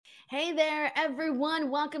Hey there, everyone.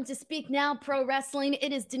 Welcome to Speak Now Pro Wrestling.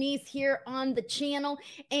 It is Denise here on the channel,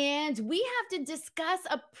 and we have to discuss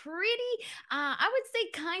a pretty, I would say,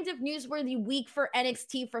 kind of newsworthy week for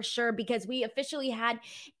NXT for sure, because we officially had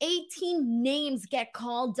 18 names get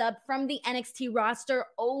called up from the NXT roster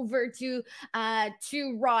over to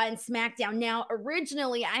Raw and SmackDown. Now,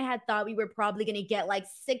 originally, I had thought we were probably going to get like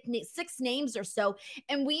six names or so,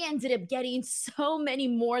 and we ended up getting so many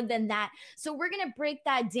more than that. So we're going to break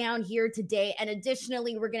that down here today. And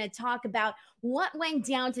additionally, we're going to talk about what went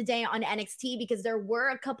down today on NXT, because there were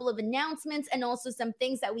a couple of announcements and also some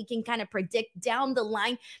things that we can kind of predict down the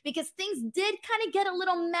line, because things did kind of get a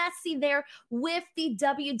little messy there with the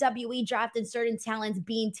WWE draft and certain talents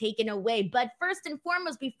being taken away. But first and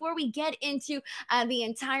foremost, before we get into the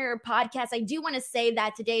entire podcast, I do want to say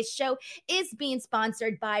that today's show is being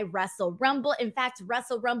sponsored by Wrestle Rumble. In fact,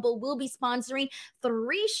 Wrestle Rumble will be sponsoring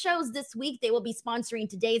 3 shows this week. They will be sponsoring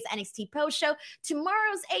today's NXT post show,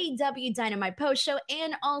 tomorrow's AEW Dynamite post show,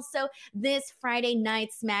 and also this Friday night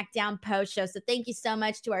SmackDown post show. So thank you so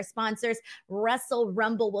much to our sponsors, Wrestle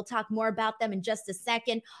Rumble. We'll talk more about them in just a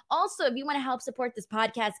second. Also, if you want to help support this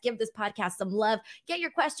podcast, give this podcast some love, get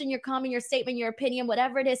your question, your comment, your statement, your opinion,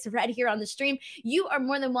 whatever it is right here on the stream, you are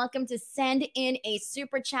more than welcome to send in a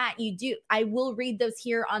super chat. I will read those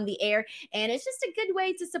here on the air, and it's just a good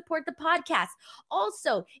way to support the podcast.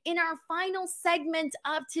 Also, in our final segment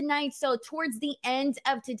of tonight, so towards the end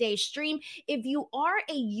of today's stream, if you are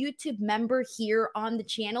a YouTube member here on the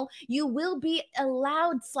channel, you will be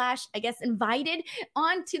allowed / invited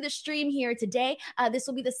onto the stream here today. This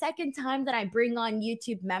will be the second time that I bring on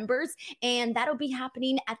YouTube members, and that'll be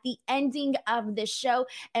happening at the ending of the show,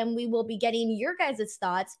 and we will be getting your guys'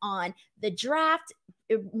 thoughts on the draft,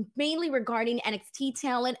 mainly regarding NXT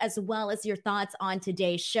talent, as well as your thoughts on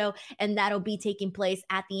today's show. And that'll be taking place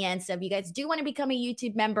at the end. So if you guys do want to become a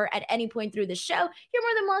YouTube member at any point through the show, you're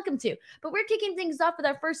more than welcome to. But we're kicking things off with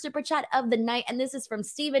our first super chat of the night. And this is from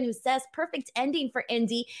Steven, who says, perfect ending for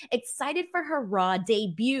Indy. Excited for her Raw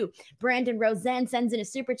debut. Brandon Rosen sends in a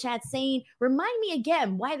super chat saying, remind me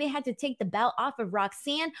again why they had to take the belt off of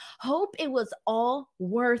Roxanne. Hope it was all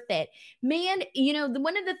worth it. Man,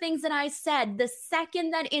 one of the things that I said the second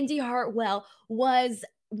that Indy Hartwell was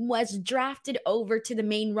drafted over to the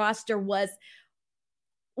main roster was,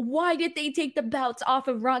 why did they take the belts off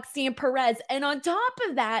of Roxanne Perez? And on top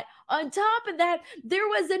of that, there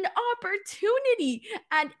was an opportunity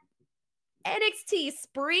at NXT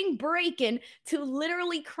spring breaking to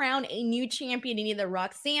literally crown a new champion in either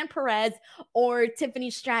Roxanne Perez or Tiffany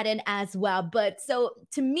Stratton as well. But so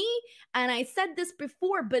to me, and I said this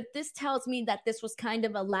before, but this tells me that this was kind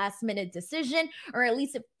of a last minute decision, or at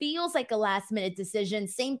least it feels like a last minute decision.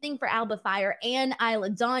 Same thing for Alba Fire and Isla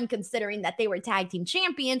Dawn, considering that they were tag team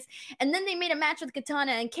champions. And then they made a match with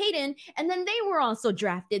Katana and Kaden, and then they were also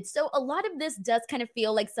drafted. So a lot of this does kind of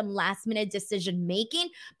feel like some last minute decision making,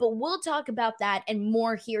 but we'll talk about that and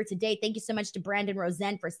more here today. Thank you so much to Brandon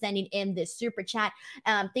Rosen for sending in this super chat.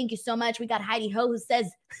 Thank you so much. We got Heidi Ho, who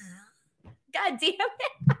says, God damn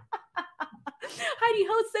it. Heidi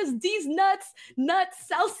Ho says, these nuts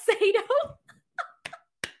Salcedo.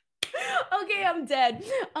 Okay, I'm dead.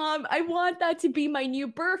 I want that to be my new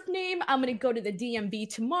birth name. I'm gonna go to the DMV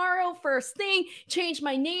tomorrow. First thing, change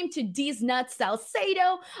my name to D's Nuts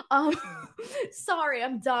Salcedo. Sorry,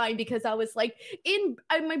 I'm dying because I was like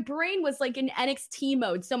my brain was like in NXT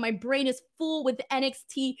mode, so my brain is full with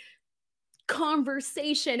NXT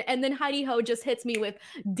conversation, and then Heidi Ho just hits me with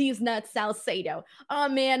D's Nuts Salcedo. Oh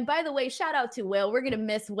man, by the way, shout out to Will. We're gonna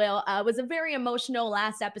miss Will. It was a very emotional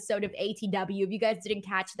last episode of ATW. If you guys didn't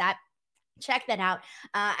catch that, check that out.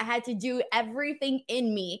 I had to do everything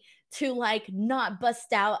in me to not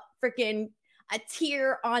bust out freaking a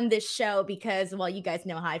tear on this show, because, well, you guys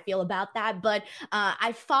know how I feel about that. But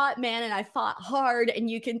I fought, man, and I fought hard, and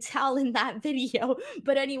you can tell in that video.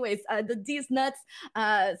 But anyways, these nuts,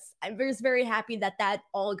 I was very happy that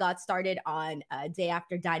all got started on day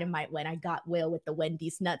after Dynamite, when I got Will with the "when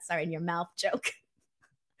these nuts are in your mouth" joke.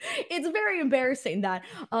 It's very embarrassing that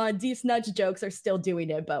these nudge jokes are still doing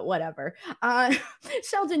it, but whatever.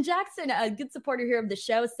 Sheldon Jackson, a good supporter here of the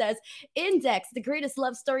show, says, Index, the greatest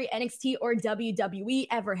love story NXT or WWE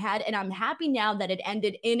ever had, and I'm happy now that it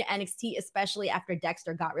ended in NXT, especially after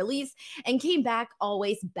Dexter got released and came back,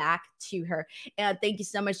 always back to her. Thank you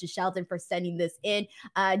so much to Sheldon for sending this in.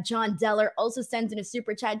 John Deller also sends in a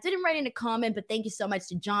super chat. Didn't write in a comment, but thank you so much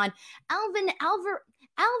to John.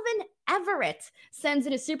 Alvin Everett sends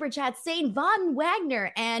in a super chat saying Von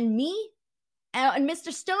Wagner and me And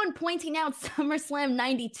Mr. Stone pointing out SummerSlam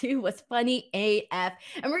 92 was funny AF.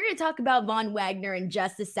 And we're going to talk about Von Wagner in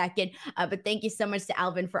just a second. But thank you so much to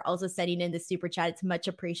Alvin for also sending in the super chat. It's much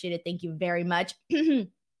appreciated. Thank you very much.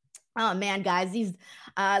 Oh man, guys,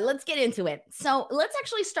 let's get into it. So let's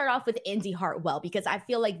actually start off with Indy Hartwell, because I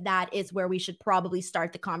feel like that is where we should probably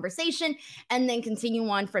start the conversation and then continue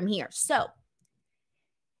on from here. So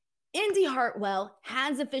Indy Hartwell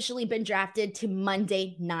has officially been drafted to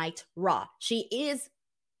Monday Night Raw. She is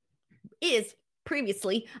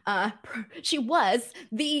previously, she was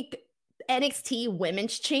the NXT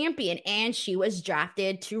Women's Champion, and she was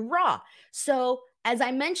drafted to Raw. So as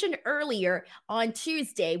I mentioned earlier on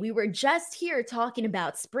Tuesday, we were just here talking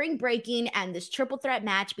about spring breaking and this triple threat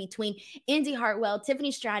match between Indy Hartwell,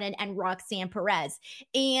 Tiffany Stratton, and Roxanne Perez.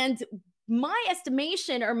 And my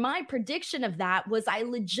estimation or my prediction of that was I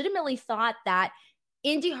legitimately thought that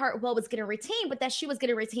Indy Hartwell was going to retain, but that she was going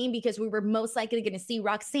to retain because we were most likely going to see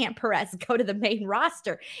Roxanne Perez go to the main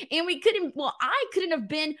roster. And I couldn't have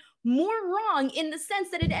been more wrong in the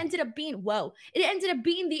sense that it ended up being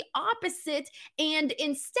the opposite. And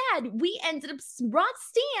instead, we ended up,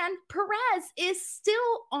 Roxanne Perez is still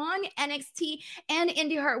on NXT and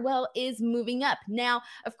Indy Hartwell is moving up. Now,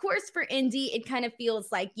 of course, for Indy, it kind of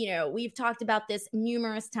feels like, we've talked about this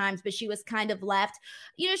numerous times, but she was kind of left,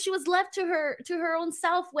 she was left to her own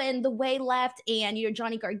self when the Way left, and,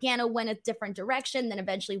 Johnny Gargano went a different direction, then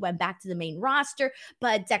eventually went back to the main roster.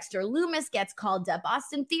 But Dexter Lumis gets called up.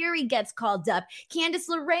 Austin Theory gets called up. Candice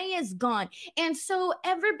LeRae is gone. And so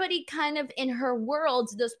everybody kind of in her world,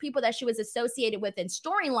 those people that she was associated with in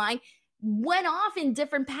storyline, went off in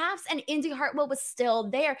different paths, and Indy Hartwell was still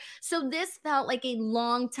there. So this felt like a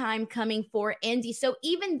long time coming for Indy. So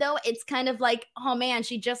even though it's kind of like, oh man,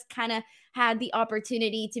 she just kind of had the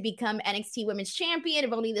opportunity to become NXT Women's Champion.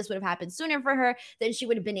 If only this would have happened sooner for her, then she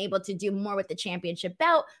would have been able to do more with the championship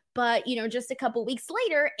belt. But, just a couple weeks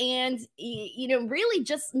later, and, really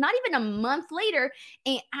just not even a month later,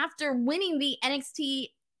 and after winning the NXT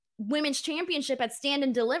Women's Championship at Stand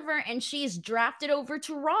and Deliver, and she's drafted over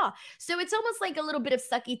to Raw. So it's almost like a little bit of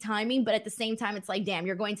sucky timing, but at the same time, it's like, damn,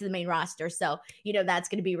 you're going to the main roster. So, that's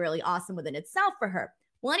going to be really awesome within itself for her.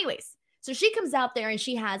 Well, anyways, so she comes out there and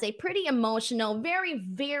she has a pretty emotional, very,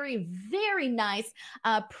 very, very nice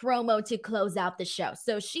promo to close out the show.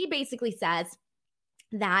 So she basically says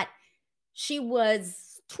that she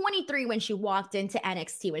was 23 when she walked into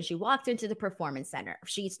NXT, when she walked into the Performance Center.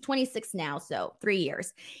 She's 26 now, so 3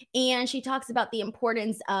 years. And she talks about the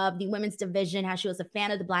importance of the women's division, how she was a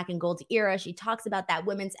fan of the Black and Gold era. She talks about that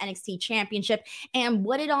women's NXT championship and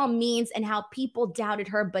what it all means and how people doubted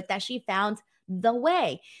her, but that she found the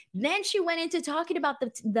Way. Then she went into talking about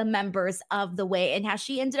the members of the Way and how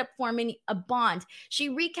she ended up forming a bond. She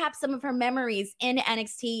recapped some of her memories in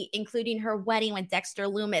NXT, including her wedding with Dexter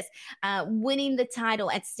Lumis, winning the title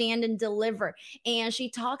at Stand and Deliver. And she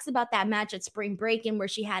talks about that match at Spring Break-In where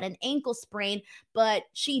she had an ankle sprain, but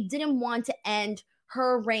she didn't want to end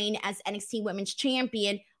her reign as NXT Women's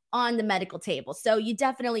Champion on the medical table. So you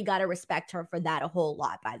definitely got to respect her for that a whole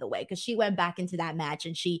lot, by the way, because she went back into that match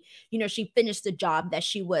and she finished the job that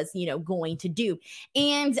she was, going to do.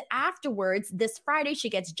 And afterwards, this Friday, she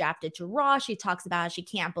gets drafted to Raw. She talks about how she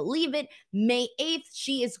can't believe it. May 8th,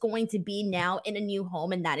 she is going to be now in a new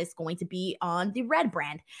home, and that is going to be on the Red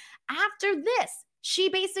brand. After this, she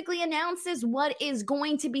basically announces what is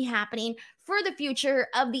going to be happening for the future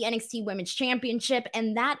of the NXT Women's Championship,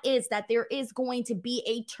 and that is that there is going to be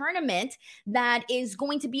a tournament that is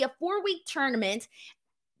going to be a 4-week tournament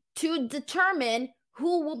to determine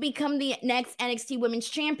who will become the next NXT Women's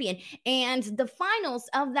Champion. And the finals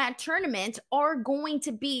of that tournament are going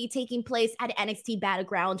to be taking place at NXT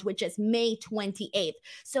Battleground, which is May 28th.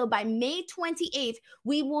 So by May 28th,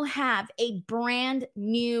 we will have a brand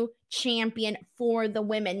new champion for the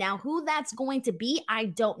women. Now, who that's going to be, I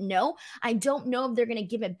don't know. I don't know if they're going to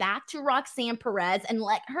give it back to Roxanne Perez and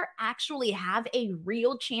let her actually have a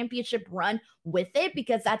real championship run with it,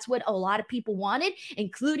 because that's what a lot of people wanted,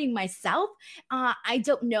 including myself. I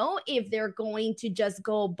don't know if they're going to just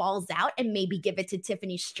go balls out and maybe give it to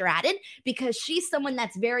Tiffany Stratton, because she's someone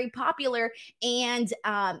that's very popular and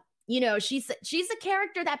she's a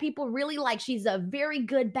character that people really like. She's a very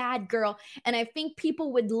good bad girl, and I think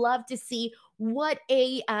people would love to see what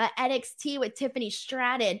a NXT with Tiffany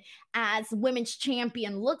Stratton as women's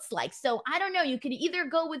champion looks like. So I don't know. You could either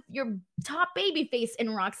go with your top babyface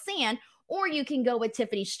in Roxanne, or you can go with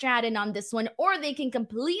Tiffany Stratton on this one, or they can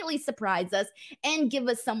completely surprise us and give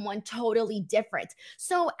us someone totally different.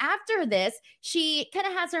 So after this, she kind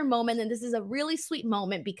of has her moment, and this is a really sweet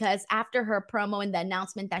moment because after her promo and the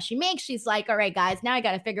announcement that she makes, she's like, all right, guys, now I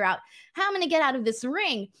got to figure out how I'm going to get out of this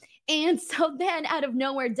ring. And so then out of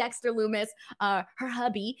nowhere, Dexter Lumis, her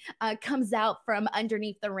hubby, comes out from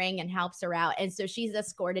underneath the ring and helps her out. And so she's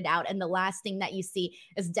escorted out. And the last thing that you see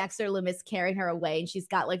is Dexter Lumis carrying her away. And she's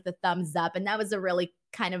got like the thumbs up. And that was a really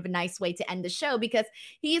kind of a nice way to end the show because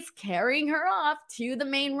he's carrying her off to the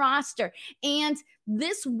main roster. And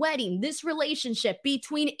this wedding, this relationship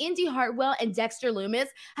between Indy Hartwell and Dexter Lumis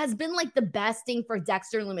has been like the best thing for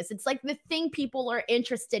Dexter Lumis. It's like the thing people are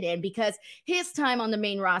interested in because his time on the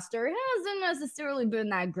main roster hasn't necessarily been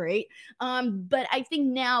that great. But I think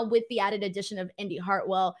now with the added addition of Indy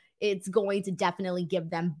Hartwell, it's going to definitely give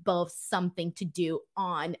them both something to do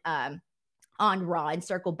on Raw and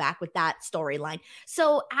circle back with that storyline.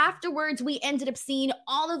 So afterwards, we ended up seeing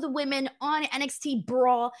all of the women on NXT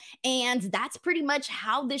Brawl, and that's pretty much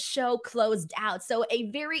how this show closed out. So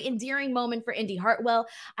a very endearing moment for Indy Hartwell.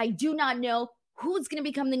 I do not know who's going to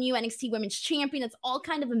become the new NXT Women's Champion. It's all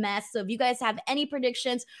kind of a mess. So if you guys have any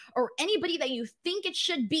predictions or anybody that you think it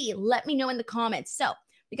should be, let me know in the comments. So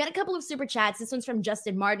we got a couple of super chats. This one's from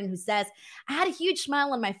Justin Martin, who says, I had a huge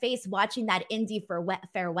smile on my face watching that Indy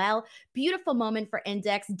farewell. Beautiful moment for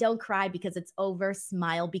Index. Don't cry because it's over.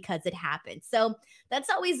 Smile because it happened. So that's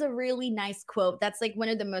always a really nice quote. That's like one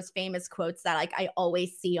of the most famous quotes that like I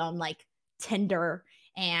always see on like Tinder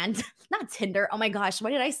and not Tinder. Oh my gosh.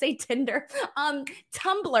 Why did I say Tinder?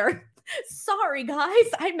 Tumblr. Sorry, guys.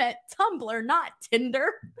 I meant Tumblr, not Tinder.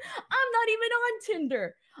 I'm not even on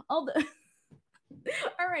Tinder.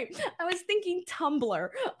 All right. I was thinking Tumblr.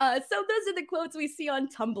 So those are the quotes we see on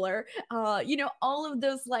Tumblr. All of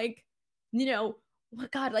those like, oh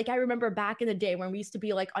God, like I remember back in the day when we used to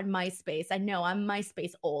be like on MySpace. I know I'm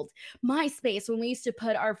MySpace old. MySpace, when we used to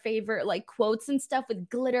put our favorite like quotes and stuff with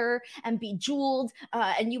glitter and bejeweled,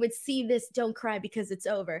 and you would see this, don't cry because it's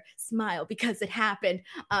over. Smile because it happened.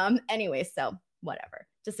 Anyway, so whatever.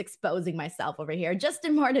 Just exposing myself over here.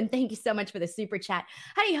 Justin Martin, thank you so much for the super chat.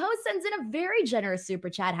 Heidi Ho sends in a very generous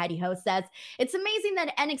super chat. Heidi Ho says, it's amazing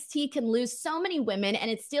that NXT can lose so many women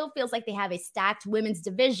and it still feels like they have a stacked women's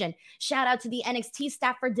division. Shout out to the NXT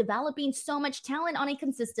staff for developing so much talent on a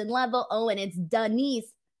consistent level. Oh, and it's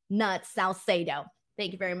Denise Nuts Salcedo.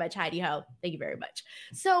 Thank you very much, Heidi Ho. Thank you very much.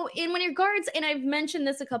 So in regards, and I've mentioned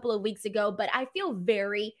this a couple of weeks ago, but I feel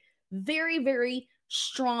very, very, very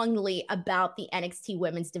strongly about the NXT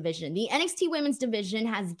women's division. The NXT women's division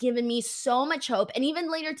has given me so much hope. And even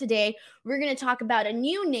later today, we're going to talk about a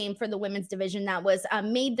new name for the women's division that was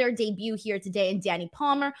made their debut here today in Danny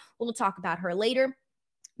Palmer. We'll talk about her later.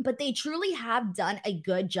 But they truly have done a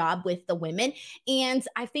good job with the women. And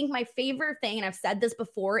I think my favorite thing, and I've said this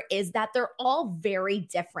before, is that they're all very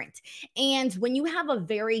different. And when you have a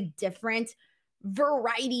very different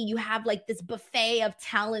variety, you have like this buffet of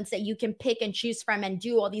talents that you can pick and choose from and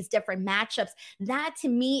do all these different matchups. That to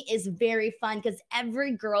me is very fun because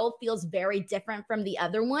every girl feels very different from the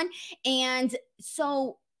other one. And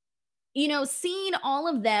so, seeing all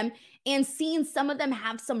of them and seeing some of them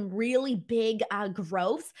have some really big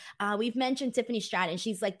growth. We've mentioned Tiffany Stratton.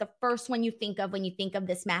 She's like the first one you think of when you think of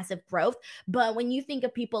this massive growth. But when you think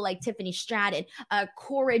of people like Tiffany Stratton,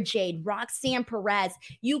 Cora Jade, Roxanne Perez,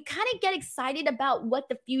 you kind of get excited about what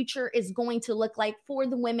the future is going to look like for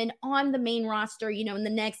the women on the main roster, in the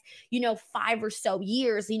next, 5 or so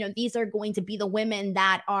years. These are going to be the women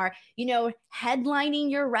that are,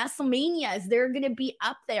 headlining your WrestleManias. They're going to be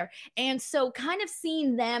up there. And so kind of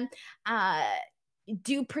seeing them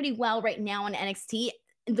do pretty well right now on NXT.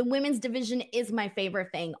 The women's division is my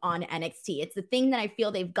favorite thing on NXT. It's the thing that I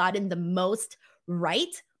feel they've gotten the most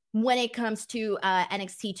right when it comes to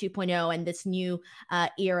NXT 2.0 and this new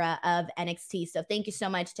era of NXT. So thank you so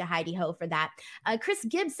much to Heidi Ho for that. Chris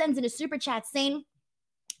Gibbs sends in a super chat saying,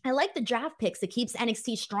 I like the draft picks. It keeps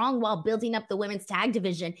NXT strong while building up the women's tag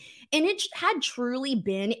division. And it had truly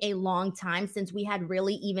been a long time since we had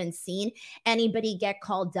really even seen anybody get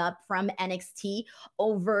called up from NXT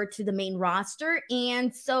over to the main roster.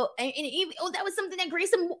 And so, that was something that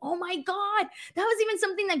Grayson, oh my God, that was even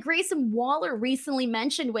something that Grayson Waller recently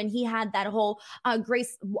mentioned when he had that whole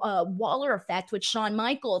Grace Waller effect with Shawn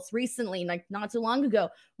Michaels recently, like not too long ago,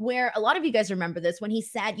 where a lot of you guys remember this when he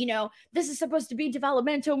said, this is supposed to be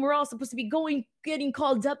developmental and we're all supposed to be getting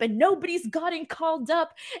called up and nobody's gotten called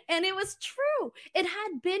up. And it was true. It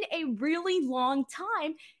had been a really long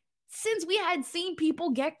time since we had seen people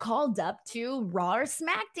get called up to Raw or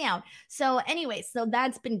SmackDown. So anyway, so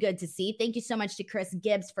that's been good to see. Thank you so much to Chris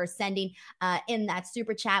Gibbs for sending in that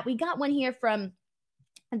super chat. We got one here from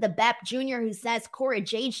the Bep Jr., who says Cora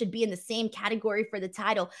Jade should be in the same category for the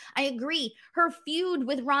title. I agree. Her feud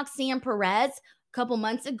with Roxanne Perez a couple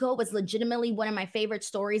months ago was legitimately one of my favorite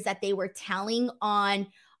stories that they were telling on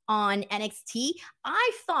NXT.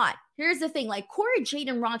 I thought, here's the thing, like Cora Jade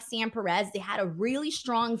and Roxanne Perez, they had a really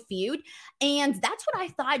strong feud. And that's what I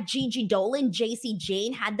thought Gigi Dolan, JC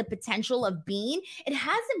Jane had the potential of being. It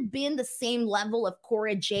hasn't been the same level of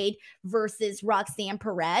Cora Jade versus Roxanne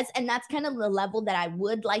Perez. And that's kind of the level that I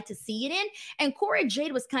would like to see it in. And Cora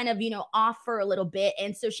Jade was kind of, off for a little bit.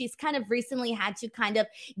 And so she's kind of recently had to kind of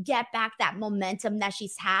get back that momentum that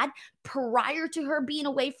she's had prior to her being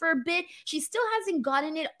away for a bit. She still hasn't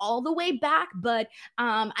gotten it all the way back, but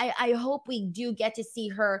I hope we do get to see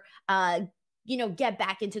her get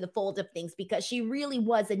back into the fold of things, because she really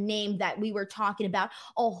was a name that we were talking about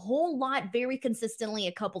a whole lot very consistently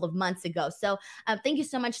a couple of months ago. So thank you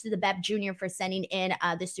so much to the Bep Jr. for sending in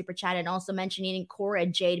the super chat and also mentioning Cora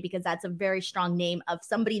Jade, because that's a very strong name of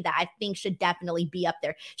somebody that I think should definitely be up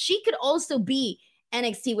there. She could also be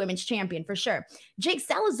NXT Women's Champion for sure. Jake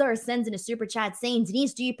Salazar sends in a super chat saying,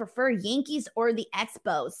 Denise, do you prefer Yankees or the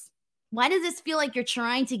Expos? Why does this feel like you're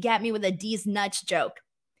trying to get me with a D's nuts joke?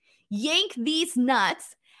 Yank these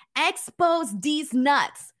nuts, expose these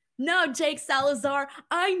nuts. No, Jake Salazar,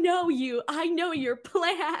 I know you. I know your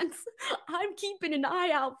plans. I'm keeping an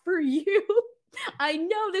eye out for you. I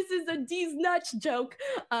know this is a D's nuts joke,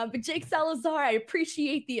 but Jake Salazar, I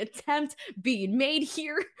appreciate the attempt being made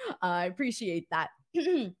here. I appreciate that.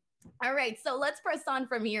 All right, so let's press on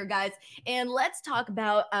from here, guys, and let's talk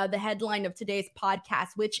about the headline of today's podcast,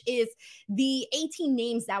 which is the 18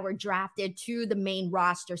 names that were drafted to the main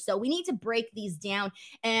roster. So we need to break these down,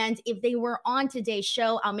 and if they were on today's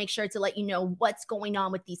show, I'll make sure to let you know what's going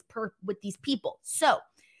on with these people. So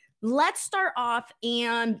let's start off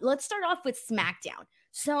with SmackDown.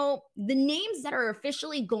 So the names that are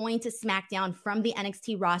officially going to SmackDown from the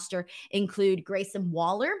NXT roster include Grayson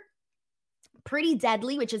Waller, Pretty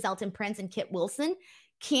Deadly, which is Elton Prince and Kit Wilson,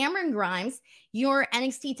 Cameron Grimes, your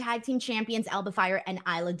NXT Tag Team Champions Alba Fire and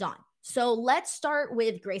Isla Dawn. So let's start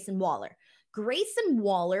with Grayson Waller. Grayson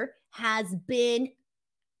Waller has been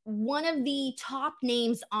one of the top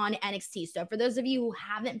names on NXT. So for those of you who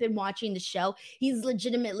haven't been watching the show, he's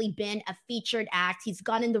legitimately been a featured act. He's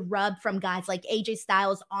gotten the rub from guys like AJ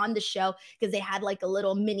Styles on the show because they had like a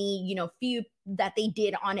little mini, feud that they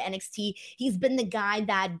did on NXT. He's been the guy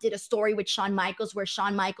that did a story with Shawn Michaels where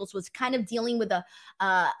Shawn Michaels was kind of dealing with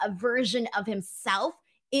a version of himself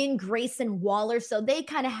in Grayson Waller. So they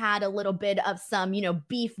kind of had a little bit of some,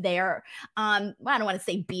 beef there. I don't want to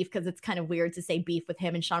say beef because it's kind of weird to say beef with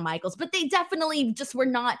him and Shawn Michaels, but they definitely just were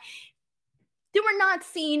not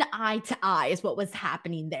seeing eye to eye is what was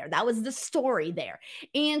happening there. That was the story there.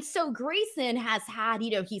 And so Grayson has had,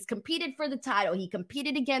 he's competed for the title. He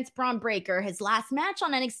competed against Braun Breaker. His last match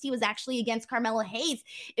on NXT was actually against Carmelo Hayes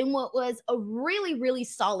in what was a really, really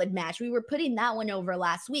solid match. We were putting that one over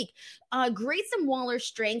last week. Grayson Waller's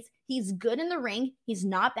strengths, he's good in the ring. He's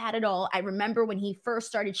not bad at all. I remember when he first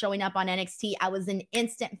started showing up on NXT, I was an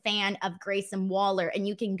instant fan of Grayson Waller. And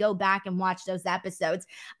you can go back and watch those episodes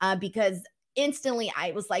because instantly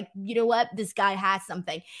I was like, you know what, this guy has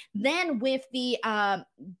something. Then with the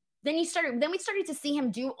then we started to see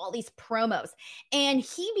him do all these promos, and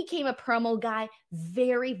he became a promo guy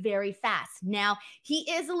very, very fast. Now he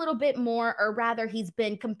is a little bit more, or rather he's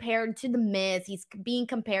been compared to The Miz. He's being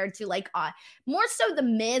compared to like more so The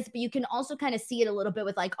Miz, but you can also kind of see it a little bit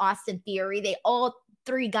with like Austin Theory. They all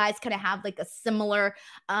three guys kind of have like a similar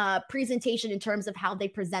presentation in terms of how they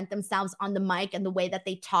present themselves on the mic and the way that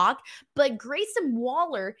they talk. But Grayson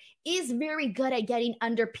Waller is very good at getting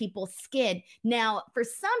under people's skin. Now, for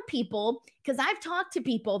some people, because I've talked to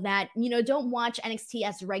people that, don't watch NXT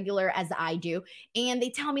as regular as I do, and they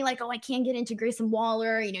tell me like, oh, I can't get into Grayson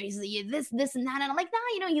Waller, he's this and that. And I'm like,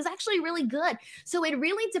 nah, he's actually really good. So it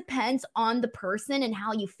really depends on the person and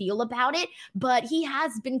how you feel about it. But he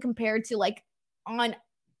has been compared to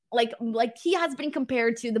he has been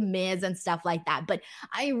compared to The Miz and stuff like that. But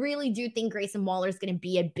I really do think Grayson Waller is going to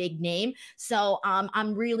be a big name. So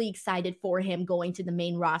I'm really excited for him going to the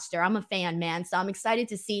main roster. I'm a fan, man. So I'm excited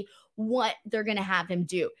to see what they're going to have him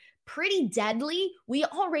do. Pretty Deadly, we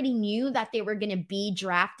already knew that they were going to be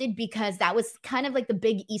drafted because that was kind of like the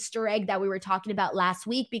big Easter egg that we were talking about last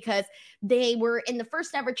week, because they were in the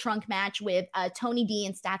first ever trunk match with Tony D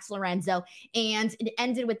and Stax Lorenzo, and it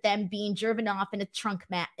ended with them being driven off in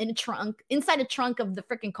inside a trunk of the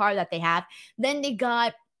freaking car that they have. Then they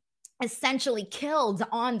got essentially killed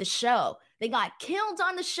on the show. They got killed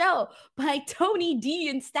on the show by Tony D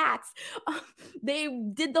and Stacks. They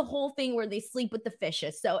did the whole thing where they sleep with the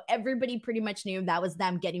fishes. So everybody pretty much knew that was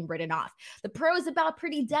them getting written off. The pros about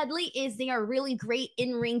Pretty Deadly is they are really great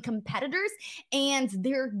in-ring competitors, and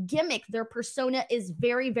their gimmick, their persona is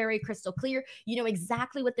very, very crystal clear. You know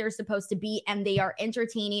exactly what they're supposed to be, and they are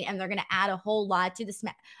entertaining, and they're going to add a whole lot to the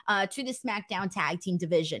SmackDown tag team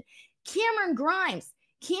division. Cameron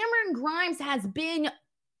Grimes has been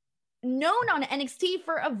known on NXT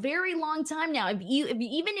for a very long time now. Even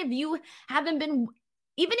if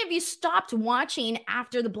you stopped watching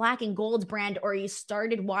after the Black and Gold brand, or you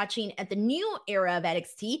started watching at the new era of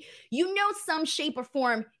NXT, you know some shape or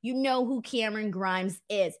form, you know who Cameron Grimes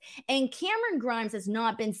is. And Cameron Grimes has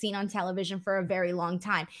not been seen on television for a very long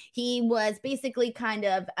time. He was basically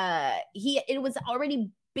it was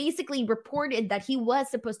already basically reported that he was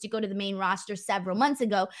supposed to go to the main roster several months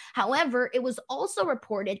ago. However, it was also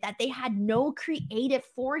reported that they had no creative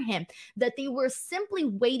for him, that they were simply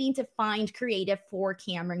waiting to find creative for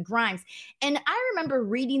Cameron Grimes. And I remember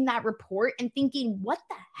reading that report and thinking, what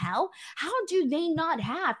the hell? How do they not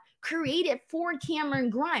have creative for Cameron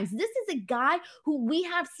Grimes? This is a guy who we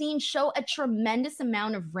have seen show a tremendous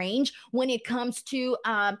amount of range when it comes to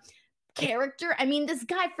character. I mean, this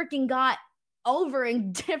guy freaking got over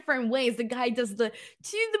in different ways. The guy does the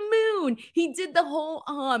to the moon. He did the whole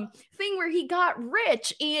thing where he got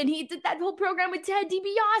rich, and he did that whole program with Ted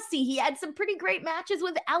DiBiase. He had some pretty great matches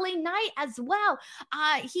with LA Knight as well.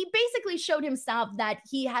 He basically showed himself that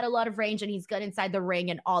he had a lot of range, and he's good inside the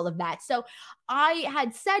ring and all of that. So I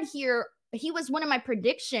had said here, he was one of my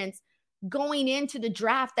predictions going into the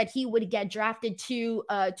draft that he would get drafted to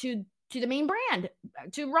the main brand,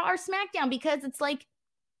 to Raw or SmackDown, because it's like,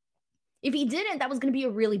 if he didn't, that was going to be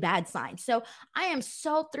a really bad sign. So I am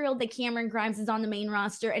so thrilled that Cameron Grimes is on the main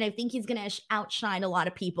roster, and I think he's going to outshine a lot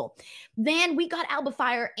of people. Then we got Alba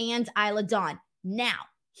Fyre and Isla Dawn. Now,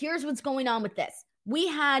 here's what's going on with this. We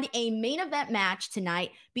had a main event match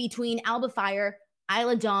tonight between Alba Fyre,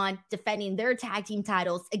 Isla Dawn, defending their tag team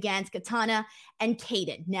titles against Katana and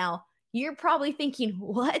Kaden. Now, you're probably thinking,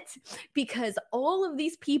 what? Because all of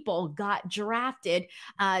these people got drafted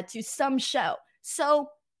to some show. So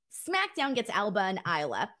SmackDown gets Alba and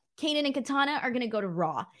Isla. Kaden and Katana are going to go to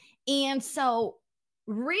Raw. And so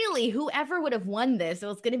really, whoever would have won this, it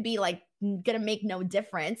was going to be like, going to make no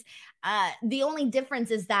difference. The only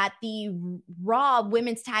difference is that the Raw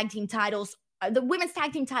women's tag team titles,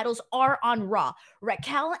 are on Raw.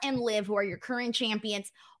 Raquel and Liv, who are your current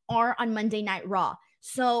champions, are on Monday Night Raw.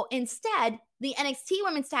 So instead, the NXT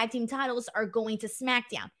women's tag team titles are going to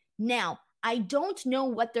SmackDown. Now, I don't know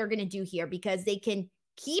what they're going to do here, because they can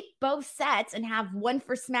keep both sets and have one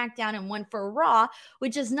for SmackDown and one for Raw,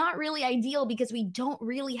 which is not really ideal because we don't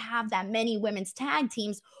really have that many women's tag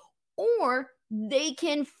teams. Or they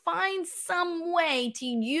can find some way to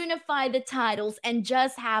unify the titles and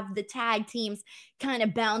just have the tag teams kind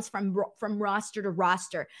of bounce from roster to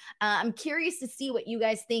roster. I'm curious to see what you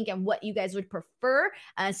guys think and what you guys would prefer.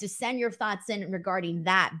 So send your thoughts in regarding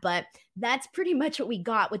that. But that's pretty much what we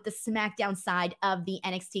got with the SmackDown side of the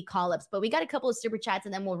NXT call-ups. But we got a couple of super chats,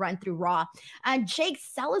 and then we'll run through Raw. Jake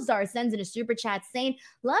Salazar sends in a super chat saying,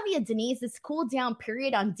 love you, Denise. It's cool down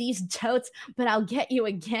period on these jokes, but I'll get you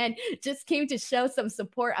again. Just came to show some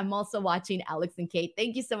support. I'm also watching Alex and Kate.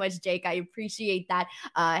 Thank you so much, Jake. I appreciate that.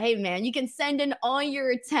 Hey, man, you can send in all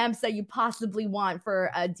your attempts that you possibly want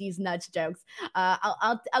for these nuts jokes.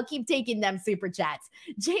 I'll keep taking them super chats.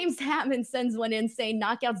 James Hammond sends one in saying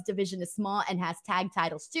Knockouts division is small and has tag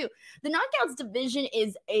titles too. The Knockouts division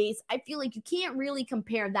is I feel like you can't really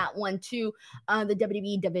compare that one to the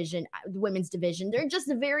WWE division, the women's division. They're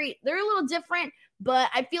a little different, but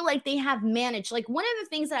I feel like they have managed. Like, one of the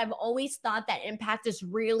things that I've always thought that Impact is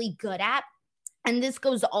really good at, and this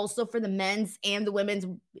goes also for the men's and the women's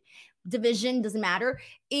division, doesn't matter,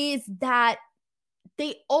 is that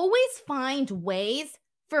they always find ways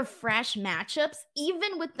for fresh matchups,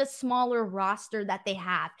 even with the smaller roster that they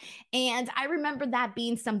have. And I remember that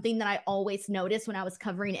being something that I always noticed when I was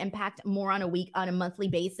covering Impact more on a monthly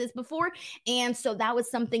basis before. And so that was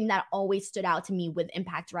something that always stood out to me with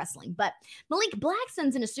Impact Wrestling. But Malik Black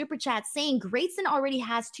sends in a super chat saying Grayson already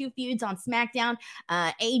has 2 feuds on SmackDown,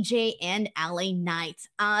 AJ and LA Knight.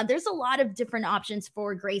 There's a lot of different options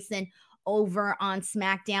for Grayson over on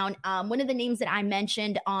SmackDown. One of the names that I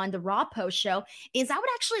mentioned on the Raw post show is I would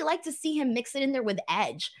actually like to see him mix it in there with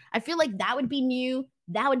Edge. I feel like that would be new.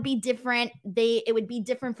 That would be different. It would be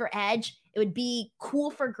different for Edge. It would be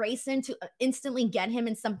cool for Grayson to instantly get him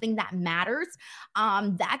in something that matters.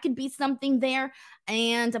 That could be something there.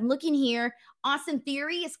 And I'm looking here. Austin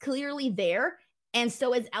Theory is clearly there. And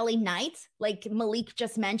so is LA Knight, like Malik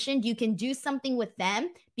just mentioned. You can do something with them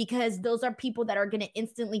because those are people that are going to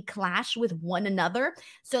instantly clash with one another.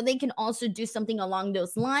 So they can also do something along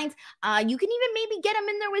those lines. You can even maybe get them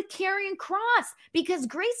in there with Karrion Kross because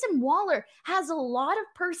Grayson Waller has a lot of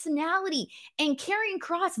personality and Karrion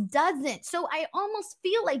Kross doesn't. So I almost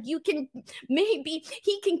feel like you can maybe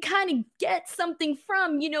he can kind of get something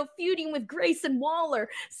from, feuding with Grayson Waller.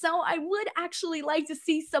 So I would actually like to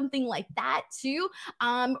see something like that too.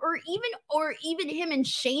 Or even him and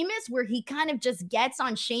Sheamus, where he kind of just gets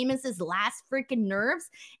on Sheamus's last freaking nerves.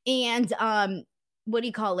 And what do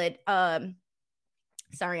you call it?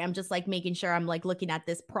 Sorry, I'm just like making sure I'm like looking at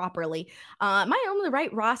this properly. Am I on the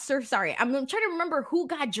right roster? Sorry, I'm trying to remember who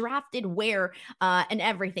got drafted where and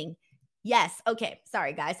everything. Yes, okay.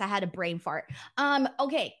 Sorry, guys, I had a brain fart.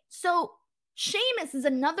 Okay, so Sheamus is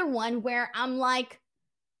another one where I'm like,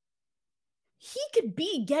 he could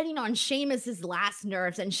be getting on Sheamus's last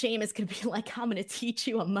nerves, and Sheamus could be like, I'm going to teach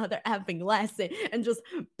you a mother effing lesson, and just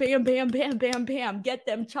bam, bam, bam, bam, bam, get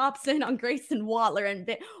them chops in on Grayson Waller,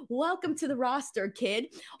 and welcome to the roster, kid.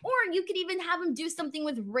 Or you could even have him do something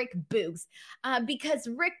with Rick Boogs, because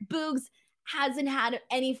Rick Boogs hasn't had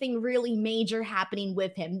anything really major happening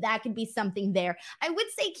with him. That could be something there. I would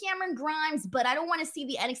say Cameron Grimes, but I don't want to see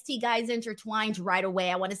the NXT guys intertwined right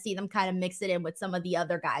away. I want to see them kind of mix it in with some of the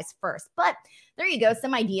other guys first. But there you go,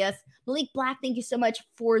 some ideas. Malik Black, thank you so much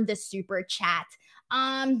for the super chat.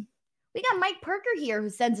 We got Mike Parker here who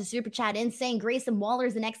sends a super chat in saying Grayson Waller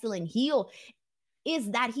is an excellent heel.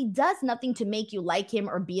 Is that he does nothing to make you like him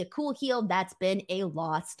or be a cool heel. That's been a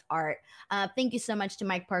lost art. Thank you so much to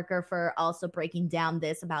Mike Parker for also breaking down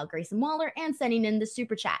this about Grayson Waller and sending in the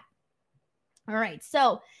super chat. All right,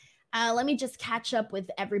 so let me just catch up with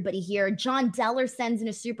everybody here. John Deller sends in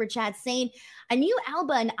a super chat saying, I knew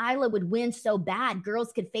Alba and Isla would win so bad.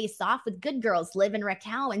 Girls could face off with good girls, Liv and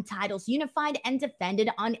Raquel, and titles unified and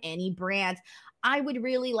defended on any brand. I would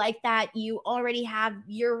really like that. You already have,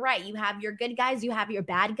 you're right. You have your good guys, you have your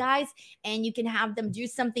bad guys, and you can have them do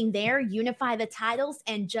something there, unify the titles,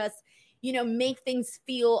 and just, make things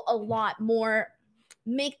feel a lot more,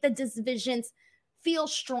 make the divisions feel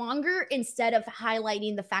stronger instead of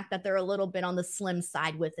highlighting the fact that they're a little bit on the slim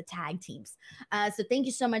side with the tag teams. So thank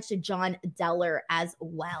you so much to John Deller as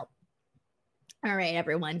well. All right,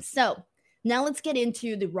 everyone. So now let's get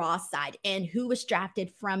into the Raw side and who was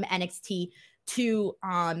drafted from NXT to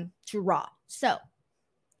Raw. So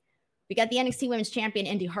we got the NXT Women's Champion,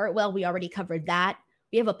 Indy Hartwell. We already covered that.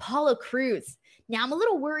 We have Apollo Crews. Now, I'm a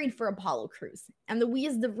little worried for Apollo Crews. And the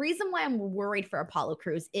reason why I'm worried for Apollo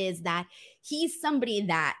Crews is that he's somebody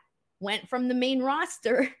that went from the main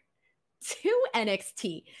roster to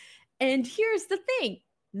NXT. And here's the thing.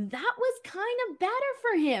 That was kind of better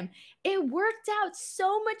for him. It worked out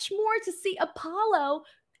so much more to see Apollo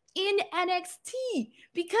in NXT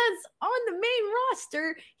because on the main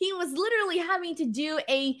roster, he was literally having to do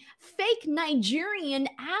a fake Nigerian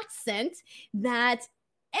accent that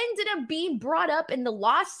ended up being brought up in the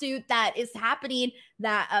lawsuit that is happening,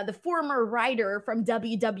 that the former writer from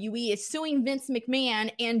WWE is suing Vince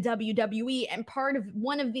McMahon and WWE. And part of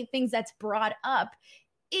one of the things that's brought up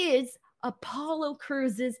is Apollo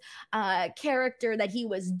Crews' character that he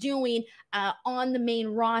was doing on the main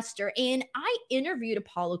roster. And I interviewed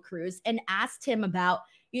Apollo Crews and asked him about,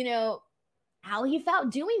 how he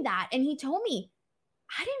felt doing that. And he told me,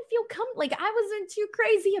 I didn't feel like I wasn't too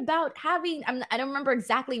crazy about having, I don't remember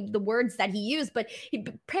exactly the words that he used, but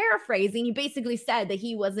paraphrasing, he basically said that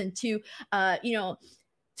he wasn't too,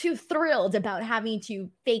 too thrilled about having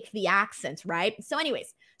to fake the accent, right? So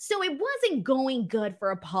anyways, so it wasn't going good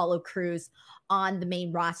for Apollo Crews on the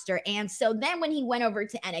main roster. And so then when he went over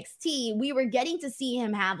to NXT, we were getting to see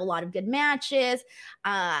him have a lot of good matches.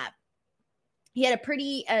 He had a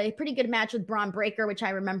pretty good match with Braun Breaker, which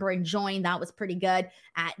I remember enjoying. That was pretty good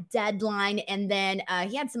at Deadline. And then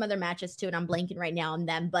he had some other matches too, and I'm blanking right now on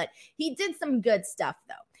them. But he did some good stuff,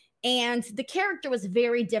 though. And the character was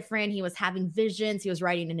very different. He was having visions. He was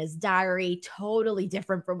writing in his diary, totally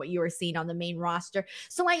different from what you were seeing on the main roster.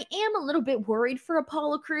 So I am a little bit worried for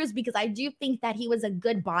Apollo Crews because I do think that he was a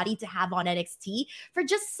good body to have on NXT for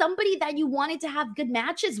just somebody that you wanted to have good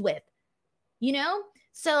matches with,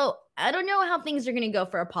 So I don't know how things are going to go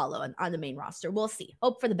for Apollo on the main roster. We'll see.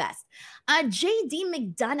 Hope for the best. JD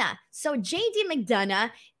McDonagh. So JD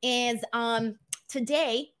McDonagh is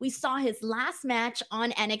today we saw his last match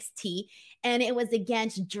on NXT, and it was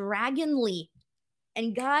against Dragon Lee.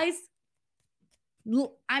 And guys,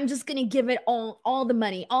 I'm just gonna give it all the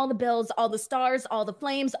money, all the bills, all the stars, all the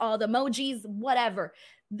flames, all the emojis, whatever.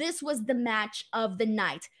 This was the match of the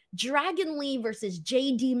night. Dragon Lee versus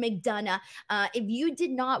JD McDonagh. If you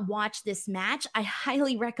did not watch this match, I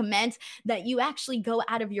highly recommend that you actually go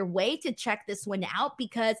out of your way to check this one out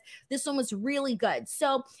because this one was really good.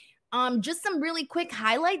 So, just some really quick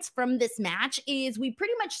highlights from this match is we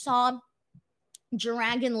pretty much saw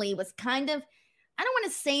Dragon Lee was kind of, I don't want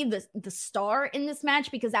to say the star in this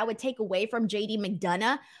match because that would take away from JD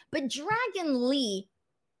McDonagh, but Dragon Lee,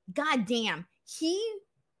 goddamn, he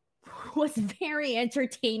was very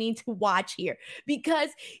entertaining to watch here because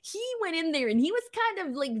he went in there and he was kind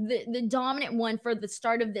of like the dominant one for the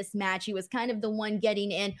start of this match. He was kind of the one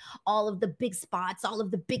getting in all of the big spots, all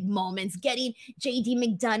of the big moments, getting JD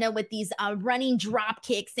McDonagh with these running drop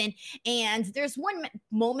kicks. And there's one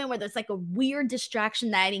moment where there's like a weird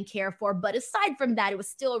distraction that I didn't care for. But aside from that, it was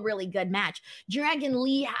still a really good match. Dragon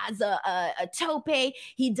Lee has a tope.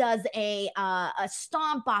 He does a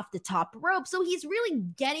stomp off the top rope. So he's really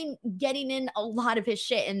getting in a lot of his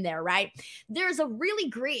shit in there, right? There's a really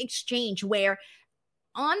great exchange where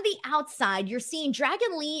on the outside, you're seeing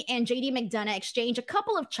Dragon Lee and JD McDonagh exchange a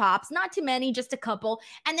couple of chops, not too many, just a couple.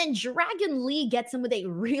 And then Dragon Lee gets him with a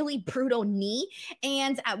really brutal knee.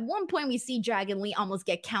 And at one point, we see Dragon Lee almost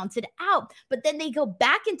get counted out. But then they go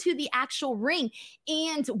back into the actual ring.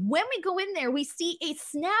 And when we go in there, we see a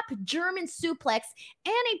snap German suplex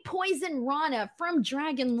and a poison Rana from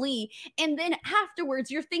Dragon Lee. And then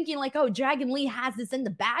afterwards, you're thinking like, oh, Dragon Lee has this in the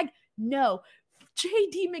bag. No,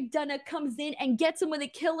 JD McDonagh comes in and gets him with a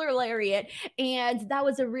killer lariat. And that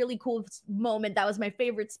was a really cool moment. That was my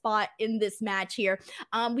favorite spot in this match here.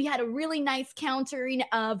 We had a really nice countering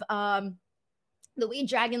of the way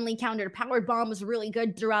Dragon Lee countered a power bomb was really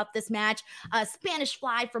good throughout this match. Spanish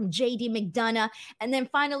fly from JD McDonagh. And then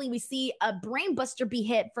finally we see a brainbuster be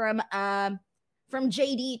hit from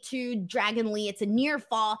JD to Dragon Lee. It's a near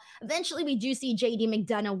fall. Eventually we do see JD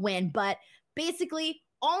McDonagh win. But basically,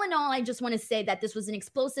 all in all, I just want to say that this was an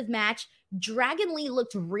explosive match. Dragon Lee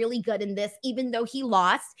looked really good in this, even though he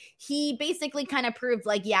lost. He basically kind of proved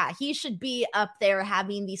like, yeah, he should be up there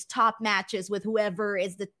having these top matches with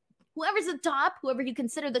whoever's the top, whoever you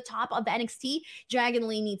consider the top of NXT. Dragon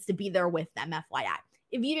Lee needs to be there with them, FYI.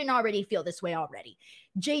 If you didn't already feel this way already.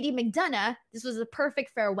 JD McDonagh, this was a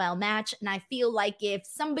perfect farewell match. And I feel like if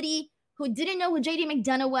somebody who didn't know who JD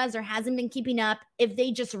McDonagh was or hasn't been keeping up, if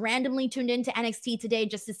they just randomly tuned into NXT today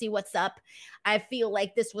just to see what's up, I feel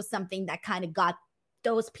like this was something that kind of got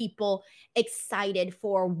those people excited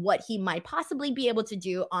for what he might possibly be able to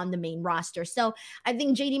do on the main roster. So I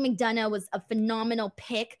think JD McDonagh was a phenomenal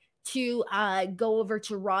pick to go over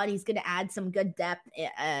to Raw. He's going to add some good depth,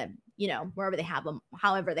 wherever they have him,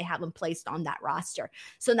 however they have him placed on that roster.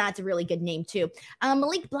 So that's a really good name too.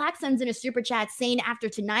 Malik Black sends in a super chat saying after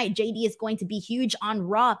tonight, JD is going to be huge on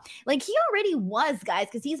Raw. Like he already was, guys,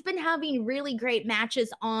 because he's been having really great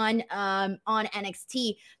matches on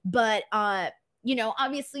NXT. But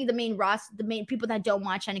obviously the main roster, the main people that don't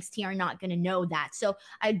watch NXT are not going to know that. So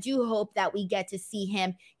I do hope that we get to see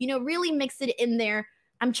him, really mix it in there.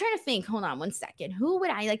 I'm trying to think. Hold on one second. Who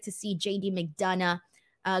would I like to see JD McDonagh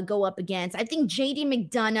go up against? I think JD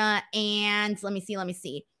McDonagh and let me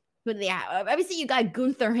see. Who do they have? Obviously, you got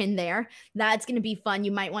Gunther in there. That's going to be fun.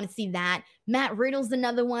 You might want to see that. Matt Riddle's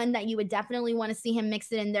another one that you would definitely want to see him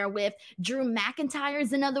mix it in there with. Drew McIntyre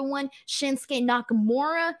is another one. Shinsuke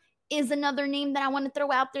Nakamura is another name that I want to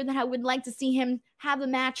throw out there that I would like to see him have a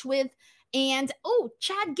match with. And,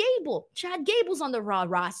 Chad Gable. Chad Gable's on the Raw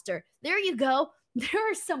roster. There you go.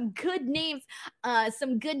 There are some good names,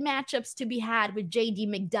 some good matchups to be had with JD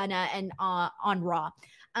McDonagh and on Raw.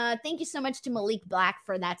 Thank you so much to Malik Black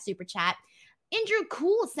for that super chat. Andrew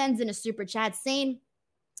Cool sends in a super chat saying,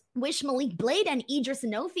 wish Malik Blade and Idris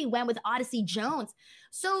Enofi went with Odyssey Jones.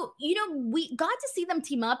 So, we got to see them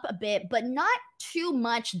team up a bit, but not too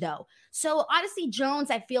much though. So Odyssey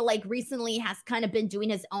Jones, I feel like recently has kind of been doing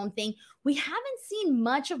his own thing. We haven't seen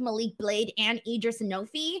much of Malik Blade and Idris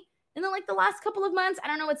Enofi in the last couple of months. I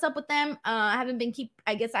don't know what's up with them. I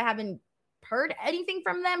haven't heard anything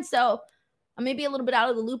from them. So I may be a little bit out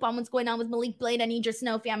of the loop on what's going on with Malik Blade and Idris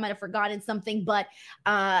Enofi. I might have forgotten something, but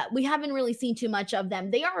we haven't really seen too much of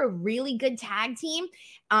them. They are a really good tag team,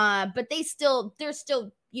 but they're still,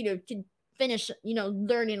 can finish,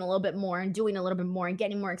 learning a little bit more and doing a little bit more and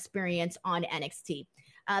getting more experience on NXT.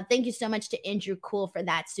 Thank you so much to Andrew Cool for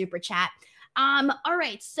that super chat. All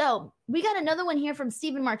right, so we got another one here from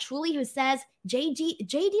Stephen Marchuli who says JD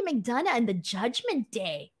McDonagh and the Judgment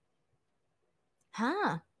Day.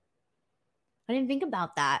 I didn't think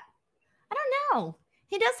about that. I don't know.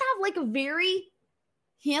 He does have like a very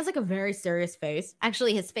He has like a very serious face.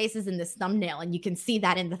 Actually, his face is in this thumbnail, and you can see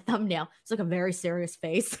that in the thumbnail. It's like a very serious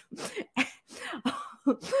face.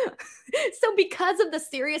 So because of the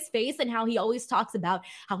serious face and how he always talks about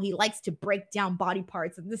how he likes to break down body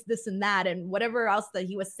parts and this and that and whatever else that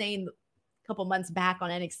he was saying a couple months back on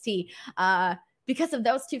NXT, because of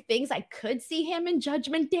those two things, I could see him in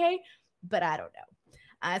Judgment Day, but I don't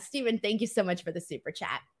know. Steven, thank you so much for the super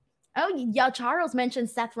chat. Oh, yeah, Charles mentioned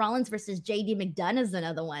Seth Rollins versus JD McDonagh is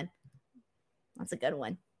another one. That's a good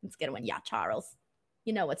one. That's a good one. Yeah, Charles.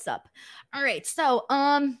 You know what's up. All right. So,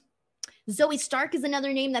 Zoe Stark is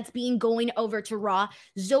another name that's being going over to Raw.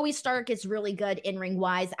 Zoe Stark is really good in-ring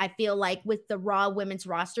wise. I feel like with the Raw women's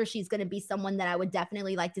roster, she's going to be someone that I would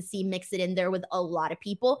definitely like to see mix it in there with a lot of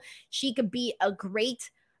people. She could be a great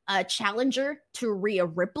challenger to Rhea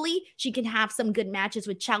Ripley. She can have some good matches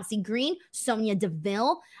with Chelsea Green, Sonya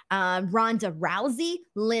Deville, Ronda Rousey,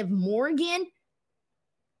 Liv Morgan,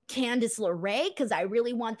 Candice LeRae, because I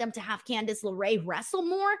really want them to have Candice LeRae wrestle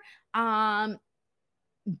more.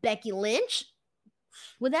 Becky Lynch.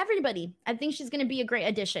 With everybody, I think she's going to be a great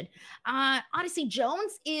addition. Odyssey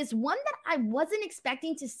Jones is one that I wasn't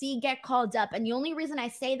expecting to see get called up. And the only reason I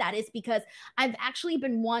say that is because I've actually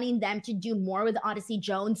been wanting them to do more with Odyssey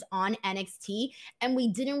Jones on NXT. And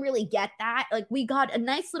we didn't really get that. Like, we got a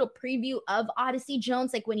nice little preview of Odyssey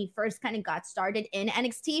Jones, like when he first kind of got started in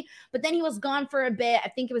NXT. But then he was gone for a bit. I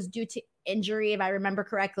think it was due to injury, if I remember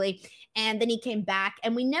correctly. And then he came back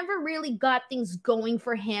and we never really got things going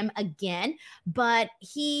for him again. But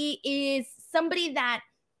he is somebody that,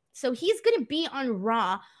 so he's going to be on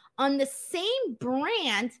Raw on the same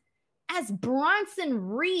brand as Bronson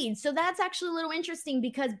Reed. So that's actually a little interesting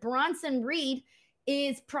because Bronson Reed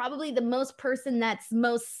is probably the most person that's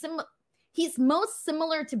most similar. He's most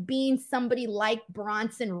similar to being somebody like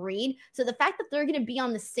Bronson Reed. So the fact that they're going to be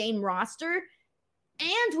on the same roster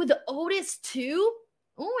and with Otis too.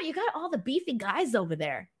 Oh, you got all the beefy guys over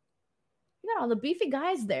there. You got all the beefy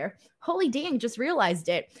guys there. Holy dang, just realized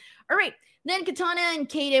it. All right. Then Katana and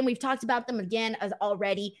Kaden, we've talked about them again as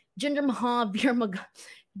already. Jinder Mahal,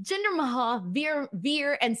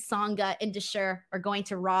 Veer, and Sangha and Deshire are going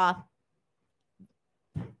to Raw.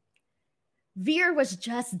 Veer was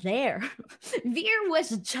just there. Veer was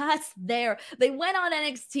just there. They went on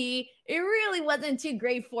NXT. It really wasn't too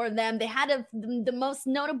great for them. They had the most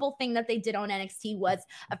notable thing that they did on NXT was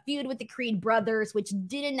a feud with the Creed brothers, which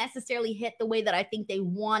didn't necessarily hit the way that I think they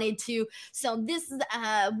wanted to. So this is,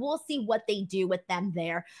 we'll see what they do with them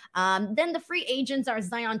there. Then the free agents are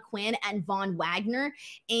Zion Quinn and Von Wagner.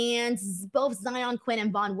 And both Zion Quinn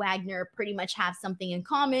and Von Wagner pretty much have something in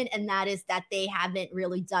common, and that is that they haven't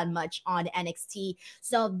really done much on NXT.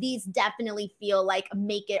 So these definitely feel like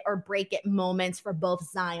make it or break it moments for both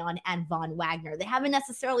Zion and Von Wagner. They haven't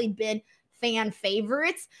necessarily been fan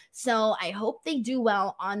favorites, so I hope they do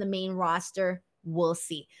well on the main roster. We'll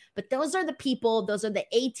see. But those are the people, those are the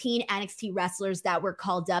 18 NXT wrestlers that were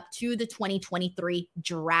called up to the 2023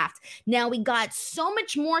 draft. Now, we got so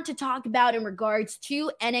much more to talk about in regards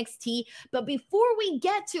to NXT. But before we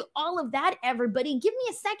get to all of that, everybody, give me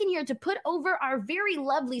a second here to put over our very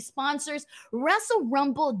lovely sponsors.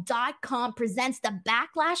 WrestleRumble.com presents the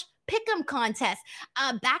Backlash Pick'em contest.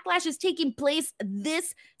 Backlash is taking place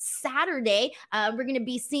this Saturday. We're going to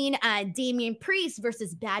be seeing Damian Priest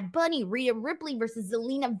versus Bad Bunny, Rhea Ripley versus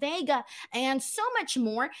Zelina Vega, and so much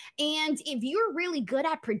more. And if you're really good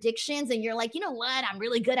at predictions and you're like, you know what, I'm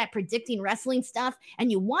really good at predicting wrestling stuff, and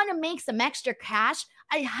you want to make some extra cash,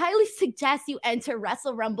 I highly suggest you enter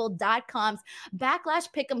WrestleRumble.com's Backlash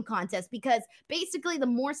Pick'em contest, because basically the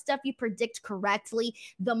more stuff you predict correctly,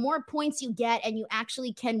 the more points you get, and you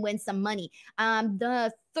actually can win some money.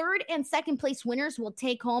 The third and second place winners will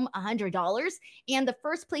take home $100, and the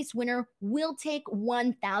first place winner will take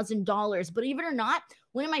 $1,000. Believe it or not,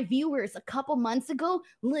 one of my viewers a couple months ago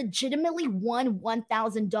legitimately won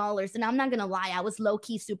 $1,000. And I'm not going to lie, I was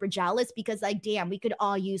low-key super jealous because like, damn, we could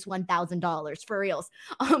all use $1,000 for reals.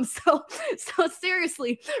 So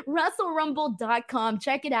seriously, WrestleRumble.com,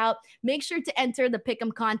 check it out. Make sure to enter the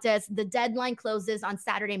Pick'em contest. The deadline closes on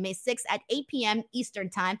Saturday, May 6th at 8 p.m. Eastern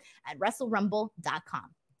time at WrestleRumble.com.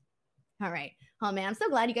 All right. Oh man, I'm so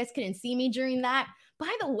glad you guys couldn't see me during that.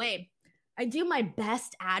 By the way, I do my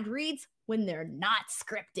best ad reads when they're not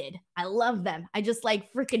scripted. I love them. I just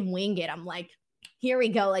like freaking wing it. I'm like, here we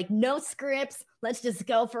go. Like no scripts. Let's just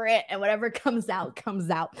go for it. And whatever comes out,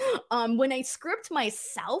 comes out. When I script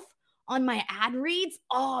myself on my ad reads,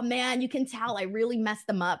 oh man, you can tell I really mess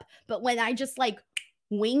them up. But when I just like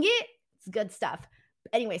wing it, it's good stuff.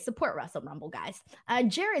 Anyway, support Wrestle Rumble, guys.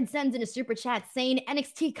 Jared sends in a super chat saying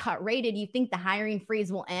NXT cut rated. You think the hiring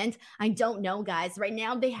freeze will end? I don't know, guys. Right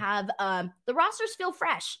now they have the rosters feel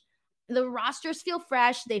fresh. The rosters feel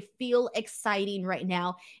fresh. They feel exciting right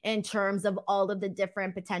now in terms of all of the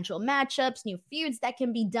different potential matchups, new feuds that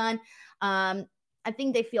can be done. I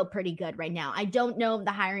think they feel pretty good right now. I don't know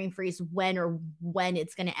the hiring freeze when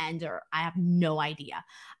it's going to end, or I have no idea.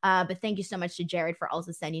 But thank you so much to Jared for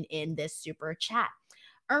also sending in this super chat.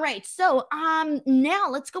 All right, so now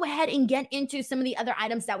let's go ahead and get into some of the other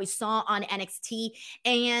items that we saw on NXT.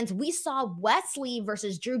 And we saw Wesley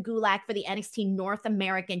versus Drew Gulak for the NXT North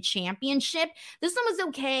American Championship. This one was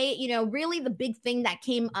okay. You know, really the big thing that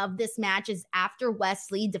came of this match is after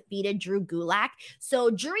Wesley defeated Drew Gulak. So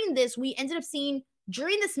during this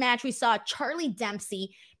match, we saw Charlie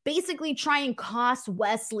Dempsey basically try and cost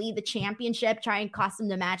Wesley the championship, try and cost him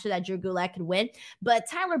the match so that Drew Gulak could win. But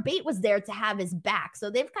Tyler Bate was there to have his back. So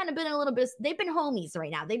they've kind of been they've been homies right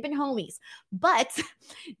now. They've been homies. But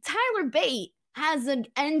Tyler Bate has an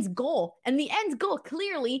end goal. And the end goal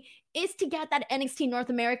clearly is to get that NXT North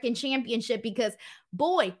American Championship because,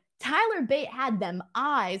 boy, Tyler Bate had them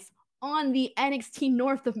eyes on the NXT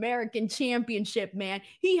North American Championship, man.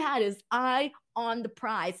 He had his eye on the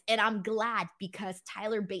prize, and I'm glad because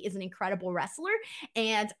Tyler Bate is an incredible wrestler,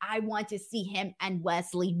 and I want to see him and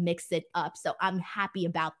Wesley mix it up, so I'm happy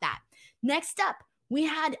about that. Next up, we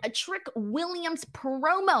had a Trick Williams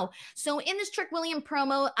promo. So in this Trick Williams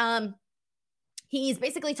promo, he's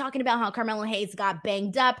basically talking about how Carmelo Hayes got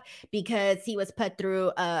banged up because he was put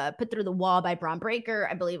through the wall by Braun Breaker.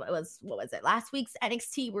 I believe it was, last week's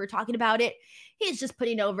NXT. We were talking about it. He's just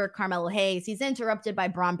putting over Carmelo Hayes. He's interrupted by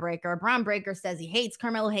Braun Breaker. Braun Breaker says he hates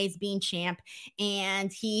Carmelo Hayes being champ,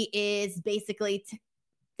 and he is basically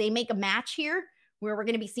they make a match here where we're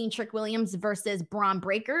going to be seeing Trick Williams versus Braun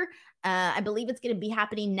Breaker. I believe it's going to be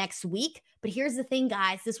happening next week. But here's the thing,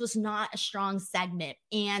 guys. This was not a strong segment.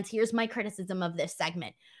 And here's my criticism of this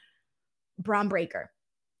segment. Braun Breaker.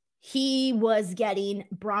 He was getting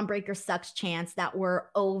Braun Breaker sucks chants that were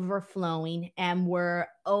overflowing and were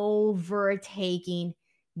overtaking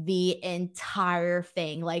the entire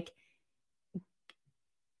thing. Like,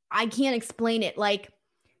 I can't explain it. Like,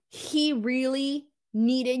 he really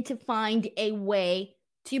needed to find a way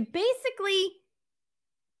to basically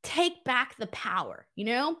take back the power, you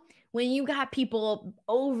know? When you got people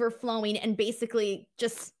overflowing and basically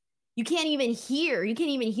just, you can't even hear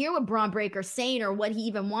what Braun Breaker's saying or what he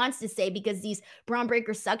even wants to say because these Braun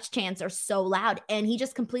Breaker sucks chants are so loud, and he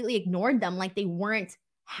just completely ignored them like they weren't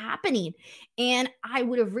happening. And I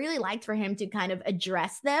would have really liked for him to kind of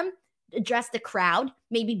address the crowd,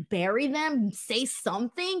 maybe bury them, say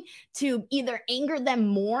something to either anger them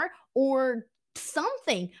more or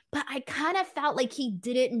something. But I kind of felt like he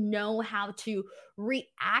didn't know how to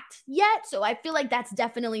react yet. So I feel like that's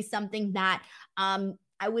definitely something that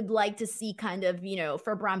I would like to see kind of, you know,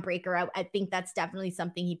 for Braun Breaker. I think that's definitely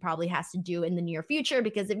something he probably has to do in the near future,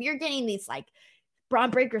 because if you're getting these like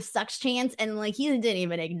Braun Breaker sucks chants and like he didn't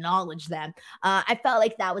even acknowledge them, I felt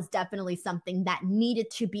like that was definitely something that needed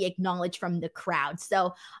to be acknowledged from the crowd.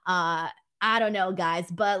 So I don't know, guys,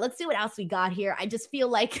 but let's see what else we got here. I just feel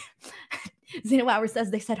like Zeno Hour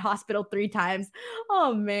says they said hospital 3 times.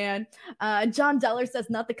 Oh, man. John Deller says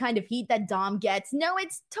not the kind of heat that Dom gets. No,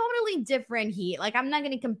 it's totally different heat. Like, I'm not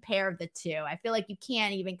going to compare the two. I feel like you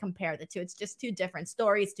can't even compare the two. It's just 2 different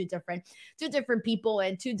stories, two different people,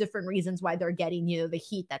 and 2 different reasons why they're getting, you know, the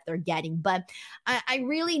heat that they're getting. But I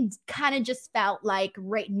really kind of just felt like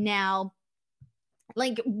right now,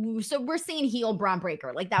 like, so we're seeing heel Braun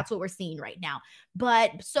Breaker. Like, that's what we're seeing right now.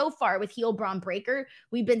 But so far with heel Braun Breaker,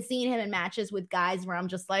 we've been seeing him in matches with guys where I'm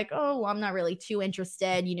just like, oh, well, I'm not really too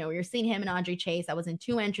interested. You know, you're seeing him and Andre Chase. I wasn't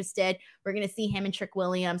too interested. We're going to see him and Trick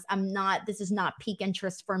Williams. This is not peak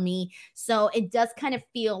interest for me. So it does kind of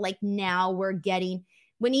feel like now we're getting,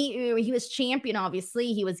 when he was champion,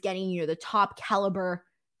 obviously, he was getting, you know, the top caliber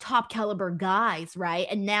guys, right?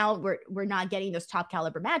 And now we're not getting those top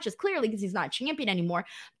caliber matches, clearly, because he's not champion anymore.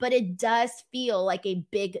 But it does feel like a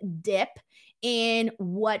big dip in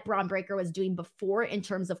what Braun Breaker was doing before in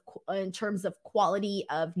terms of quality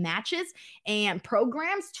of matches and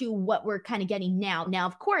programs to what we're kind of getting now. Now,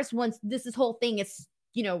 of course, once this whole thing is,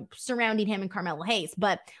 you know, surrounding him and Carmelo Hayes,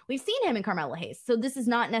 but we've seen him and Carmelo Hayes, so this is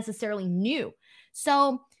not necessarily new.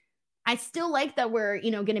 So I still like that we're, you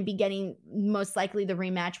know, going to be getting most likely the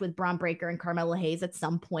rematch with Braun Breaker and Carmelo Hayes at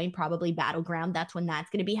some point, probably Battleground. That's when that's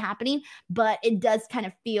going to be happening. But it does kind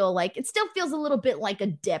of feel like, it still feels a little bit like a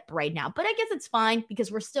dip right now. But I guess it's fine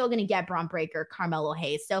because we're still going to get Braun Breaker, Carmelo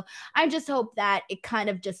Hayes. So I just hope that it kind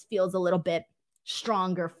of just feels a little bit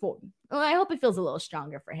stronger for. Well, I hope it feels a little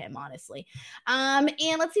stronger for him, honestly.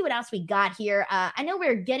 And let's see what else we got here. I know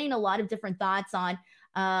we're getting a lot of different thoughts on,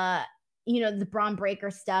 the Braun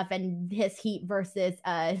Breaker stuff and his heat versus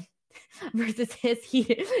versus his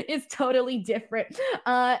heat is totally different.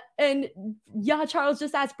 And yeah, Charles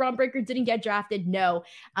just asked, Braun Breaker didn't get drafted. No,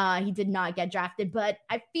 he did not get drafted. But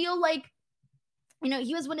I feel like,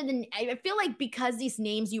 he was one of the, I feel like because these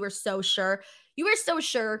names you were so sure,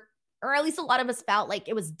 or at least a lot of us felt like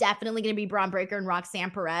it was definitely going to be Braun Breaker and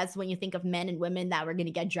Roxanne Perez when you think of men and women that were going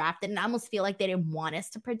to get drafted. And I almost feel like they didn't want us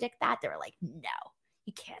to predict that. They were like, no,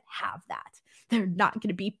 you can't have that. They're not going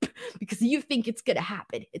to be, because you think it's going to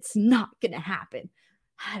happen. It's not going to happen.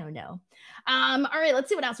 I don't know. All right, let's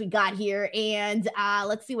see what else we got here. And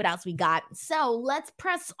let's see what else we got. So let's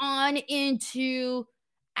press on into,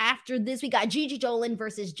 after this, we got Gigi Dolan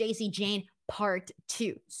versus JC Jane part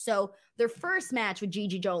 2. So their first match with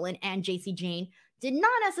Gigi Dolan and JC Jane did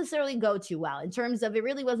not necessarily go too well in terms of, it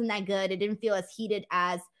really wasn't that good. It didn't feel as heated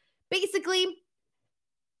as, basically,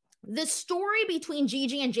 the story between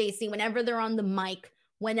Gigi and JC, whenever they're on the mic,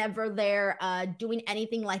 whenever they're doing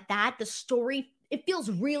anything like that, the story, it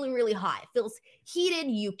feels really, really hot. It feels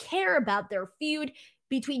heated. You care about their feud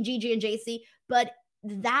between Gigi and JC, but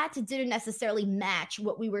that didn't necessarily match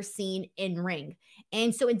what we were seeing in ring.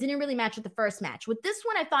 And so it didn't really match with the first match. With this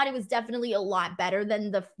one, I thought it was definitely a lot better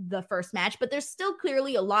than the first match, but there's still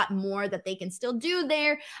clearly a lot more that they can still do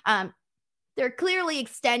there. They're clearly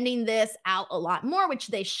extending this out a lot more, which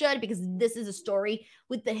they should, because this is a story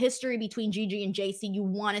with the history between Gigi and JC. You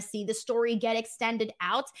want to see the story get extended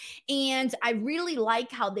out. And I really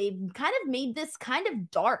like how they've kind of made this kind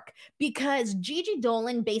of dark, because Gigi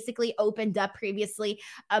Dolan basically opened up previously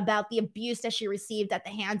about the abuse that she received at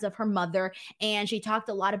the hands of her mother. And she talked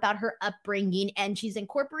a lot about her upbringing, and she's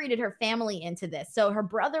incorporated her family into this. So her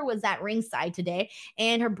brother was at ringside today,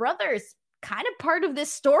 and her brother's kind of part of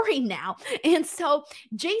this story now. And so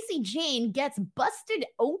JC Jane gets busted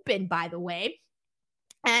open, by the way.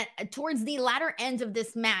 And towards the latter end of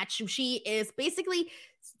this match, she's has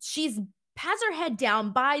her head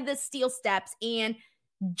down by the steel steps, and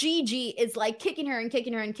Gigi is like kicking her and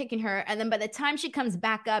kicking her and kicking her. And then by the time she comes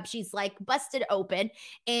back up, she's like busted open.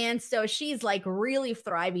 And so she's like really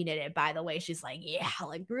thriving in it, by the way. She's like, yeah,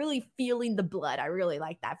 like really feeling the blood. I really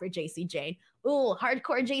like that for JC Jane. Ooh,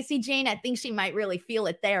 hardcore JC Jane. I think she might really feel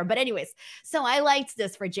it there. But anyways, so I liked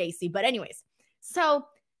this for JC. But anyways, so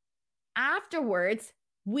afterwards,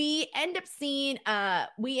 we end up seeing at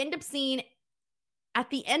the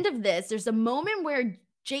end of this, there's a moment where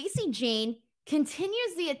JC Jane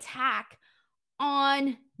continues the attack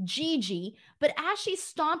on Gigi, but as she's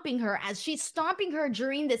stomping her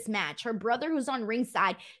during this match, her brother, who's on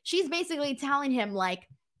ringside, she's basically telling him, like,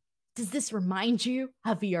 does this remind you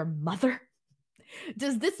of your mother?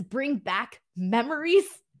 Does this bring back memories?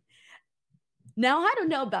 Now, I don't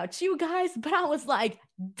know about you guys, but I was like,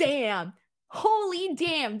 damn, holy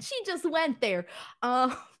damn, she just went there.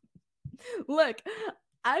 Look,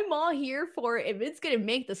 I'm all here for it. If it's going to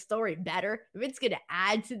make the story better, if it's going to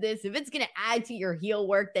add to this, if it's going to add to your heel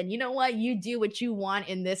work, then you know what? You do what you want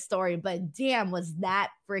in this story. But damn, was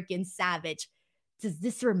that freaking savage. Does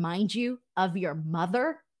this remind you of your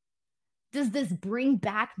mother? Does this bring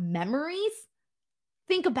back memories?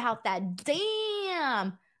 Think about that.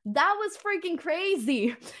 Damn. That was freaking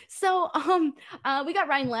crazy. So we got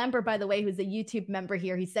Ryan Lambert, by the way, who's a YouTube member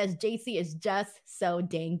here. He says JC is just so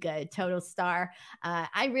dang good. Total star.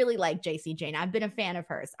 I really like JC Jane. I've been a fan of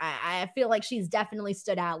hers. I feel like she's definitely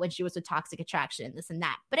stood out when she was with Toxic Attraction, this and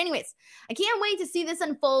that. But anyways, I can't wait to see this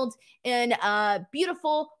unfold in a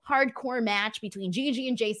beautiful hardcore match between Gigi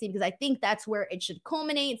and JC, because I think that's where it should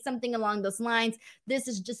culminate, something along those lines. This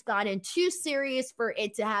has just gotten too serious for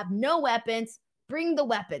it to have no weapons. Bring the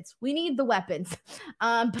weapons. We need the weapons.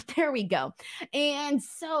 But there we go. And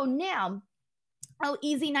so now,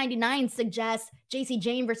 Easy99 suggests JC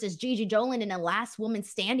Jane versus Gigi Dolan in a last woman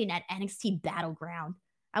standing at NXT Battleground.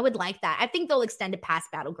 I would like that. I think they'll extend it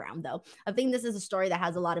past Battleground, though. I think this is a story that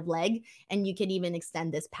has a lot of leg, and you can even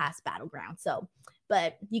extend this past Battleground. So,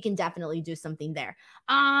 but you can definitely do something there.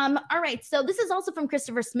 All right. So this is also from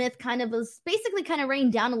Christopher Smith, kind of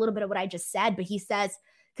writing down a little bit of what I just said, but he says,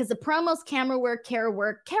 because the promos, camera work,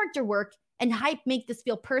 character work, and hype make this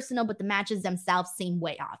feel personal, but the matches themselves seem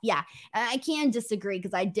way off. Yeah, I can disagree,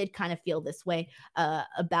 because I did kind of feel this way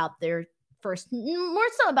about their more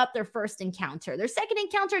so about their first encounter. Their second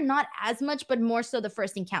encounter, not as much, but more so the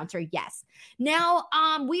first encounter, yes. Now,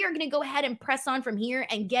 we are going to go ahead and press on from here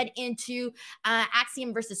and get into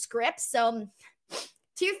Axiom versus Scripps. So,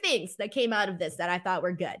 two things that came out of this that I thought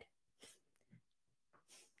were good.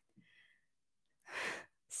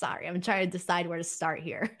 Sorry, I'm trying to decide where to start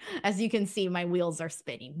here. As you can see, my wheels are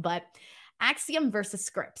spinning. But Axiom versus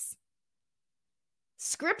Scripps.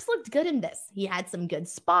 Scripps looked good in this. He had some good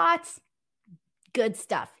spots, good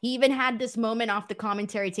stuff. He even had this moment off the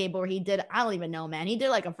commentary table where he did, I don't even know, man. He did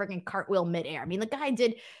like a freaking cartwheel midair. I mean, the guy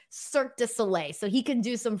did Cirque du Soleil, so he can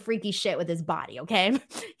do some freaky shit with his body, okay?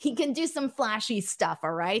 He can do some flashy stuff,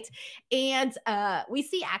 all right? And we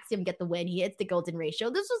see Axiom get the win. He hits the golden ratio.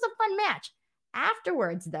 This was a fun match.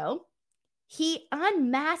 Afterwards, though, he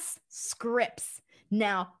unmasks Scripps.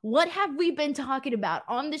 Now, what have we been talking about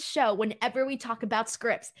on the show whenever we talk about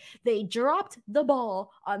Scripps? They dropped the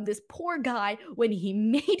ball on this poor guy when he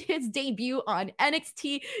made his debut on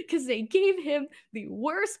NXT because they gave him the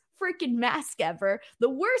worst freaking mask ever, the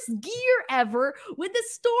worst gear ever, with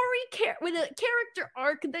with a character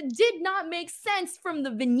arc that did not make sense from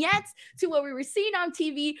the vignettes to what we were seeing on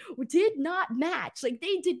TV, did not match. Like,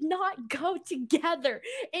 they did not go together.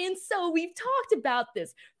 And so we've talked about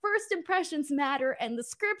this. First impressions matter, and the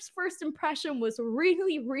Scripps first impression was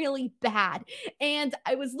really, really bad. And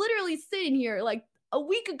I was literally sitting here like a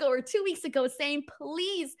week ago or 2 weeks ago saying,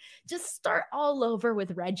 please just start all over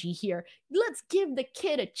with Reggie here. Let's give the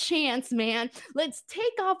kid a chance, man. Let's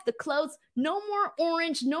take off the clothes. No more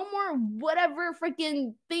orange, no more whatever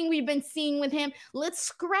freaking thing we've been seeing with him. Let's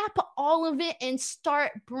scrap all of it and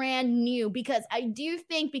start brand new, because I do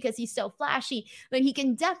think because he's so flashy that he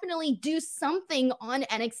can definitely do something on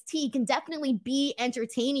NXT. He can definitely be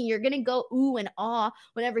entertaining. You're going to go ooh and ah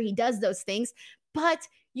whenever he does those things. But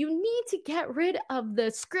you need to get rid of the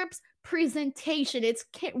Scripps presentation. It's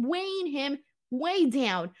weighing him way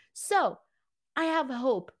down. So I have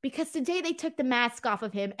hope, because today they took the mask off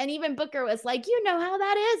of him, and even Booker was like, you know how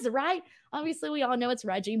that is, right? Obviously, we all know it's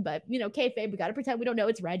Reggie, but, kayfabe, we got to pretend we don't know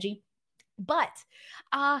it's Reggie. But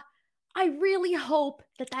I really hope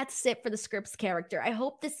that that's it for the Scripps character. I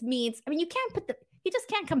hope this means, you can't he just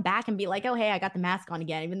can't come back and be like, oh, hey, I got the mask on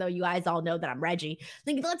again, even though you guys all know that I'm Reggie.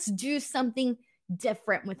 Like, let's do something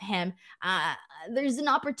different with him. There's an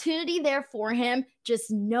opportunity there for him.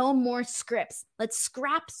 Just no more Scripps. Let's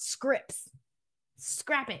scrap Scripps.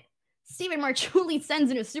 Scrap it. Stephen Marchuli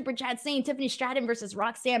sends in a super chat saying Tiffany Stratton versus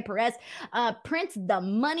Roxanne Perez. Print the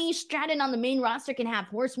money. Stratton on the main roster can have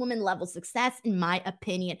horsewoman level success, in my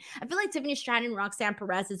opinion. I feel like Tiffany Stratton and Roxanne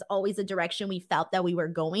Perez is always a direction we felt that we were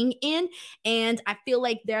going in. And I feel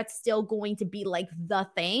like that's still going to be like the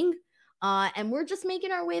thing. And we're just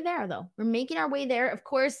making our way there, though. We're making our way there. Of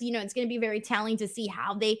course, it's going to be very telling to see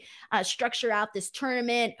how they structure out this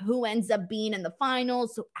tournament, who ends up being in the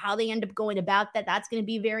finals, how they end up going about that. That's going to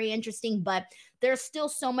be very interesting. But there's still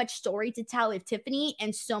so much story to tell with Tiffany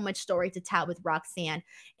and so much story to tell with Roxanne.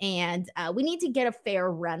 And we need to get a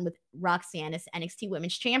fair run with Roxanne as NXT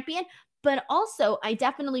Women's Champion. But also, I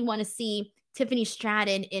definitely want to see Tiffany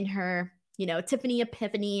Stratton in her, Tiffany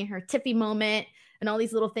epiphany, her Tiffy moment, and all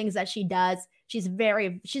these little things that she does. She's a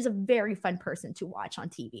very fun person to watch on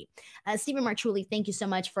TV. Stephen Marchuli, thank you so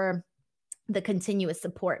much for the continuous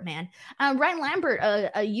support, man. Ryan Lambert,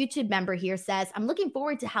 a YouTube member here, says, I'm looking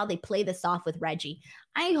forward to how they play this off with Reggie.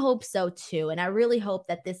 I hope so too. And I really hope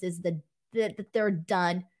that this is that they're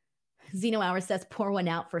done. Zeno Hour says, pour one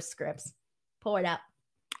out for Scripps. Pour it out.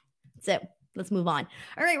 That's it. Let's move on.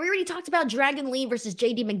 All right, we already talked about Dragon Lee versus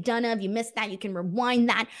JD McDonagh. If you missed that, you can rewind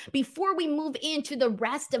that. Before we move into the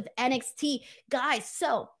rest of NXT, guys,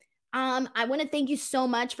 so I want to thank you so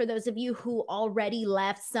much for those of you who already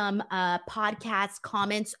left some podcast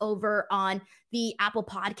comments over on the Apple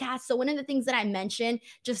Podcast. So one of the things that I mentioned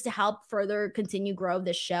just to help further continue grow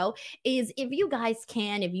this show is if you guys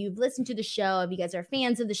can, if you've listened to the show, if you guys are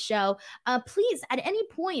fans of the show, please at any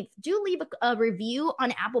point do leave a review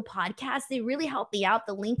on Apple Podcasts. They really help me out.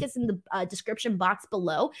 The link is in the description box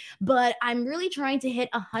below, but I'm really trying to hit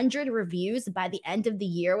 100 reviews by the end of the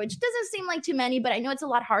year, which doesn't seem like too many, but I know it's a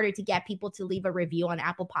lot harder to get people to leave a review on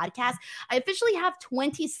Apple Podcasts. I officially have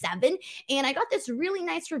 27, and I got this really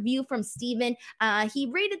nice review from Steven. He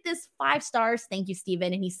rated this 5 stars. Thank you,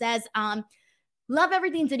 Steven. And he says, love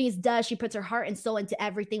everything Denise does. She puts her heart and soul into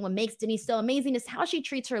everything. What makes Denise so amazing is how she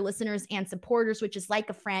treats her listeners and supporters, which is like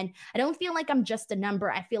a friend. I don't feel like I'm just a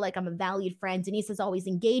number. I feel like I'm a valued friend. Denise has always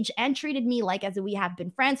engaged and treated me like as we have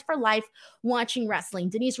been friends for life watching wrestling.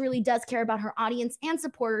 Denise really does care about her audience and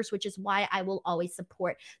supporters, which is why I will always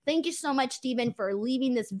support. Thank you so much, Steven, for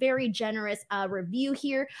leaving this very generous review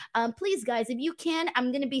here. Please, guys, if you can,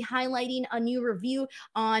 I'm going to be highlighting a new review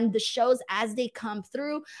on the shows as they come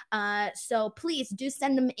through. So please do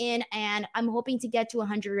send them in, and I'm hoping to get to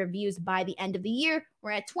 100 reviews by the end of the year. We're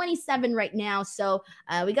at 27 right now, so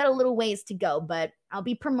we got a little ways to go, but I'll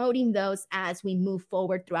be promoting those as we move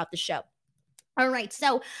forward throughout the show. All right,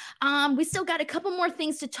 so we still got a couple more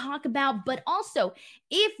things to talk about, but also,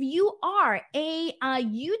 if you are a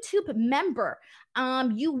YouTube member,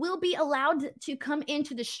 you will be allowed to come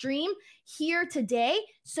into the stream here today.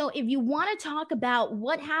 So, if you want to talk about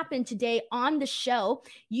what happened today on the show,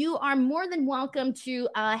 you are more than welcome to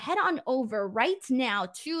head on over right now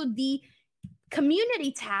to the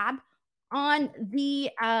community tab on the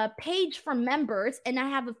page for members, and I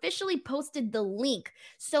have officially posted the link.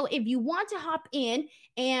 So if you want to hop in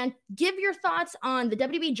and give your thoughts on the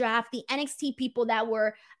WWE draft, the NXT people that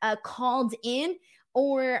were called in,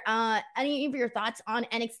 or any of your thoughts on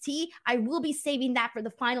NXT, I will be saving that for the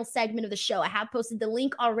final segment of the show. I have posted the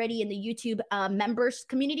link already in the YouTube members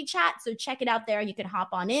community chat, so check it out there. You can hop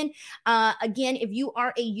on in. Again, if you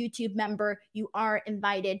are a YouTube member, you are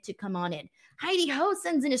invited to come on in. Heidi Ho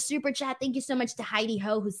sends in a super chat. Thank you so much to Heidi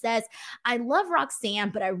Ho, who says, I love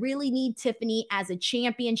Roxanne, but I really need Tiffany as a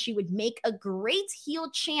champion. She would make a great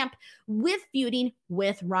heel champ with feuding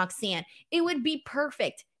with Roxanne. It would be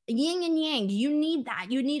perfect. Yin and yang, you need that.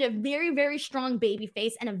 You need a very, very strong baby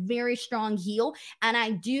face and a very strong heel. And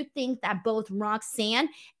I do think that both Roxanne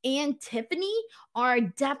and Tiffany are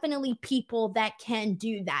definitely people that can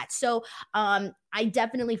do that. So I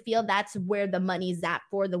definitely feel that's where the money's at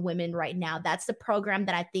for the women right now. That's the program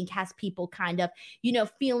that I think has people kind of,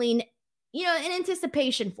 feeling, in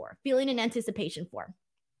anticipation for,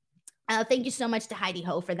 Thank you so much to Heidi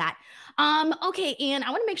Ho for that. Okay, and I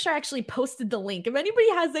want to make sure I actually posted the link. If anybody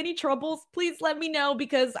has any troubles, please let me know,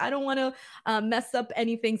 because I don't want to mess up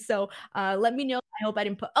anything. So let me know. I hope I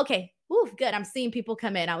didn't put. Okay, ooh, good. I'm seeing people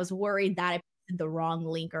come in. I was worried that I posted the wrong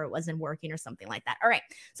link or it wasn't working or something like that. All right,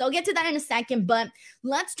 so I'll get to that in a second, but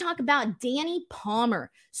let's talk about Dani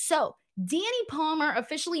Palmer. So Dani Palmer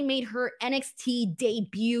officially made her NXT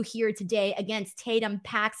debut here today against Tatum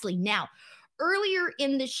Paxley. Now, earlier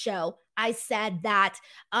in the show, I said that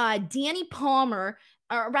Dani Palmer,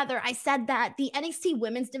 or rather, I said that the NXT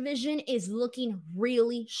women's division is looking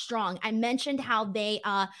really strong. I mentioned how they,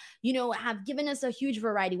 have given us a huge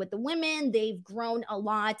variety with the women. They've grown a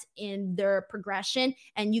lot in their progression,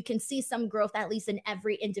 and you can see some growth, at least in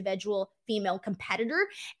every individual female competitor.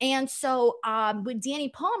 And so with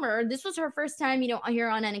Dani Palmer, this was her first time, here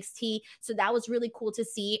on NXT. So that was really cool to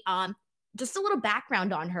see. Just a little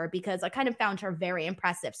background on her, because I kind of found her very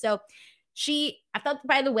impressive. So I thought,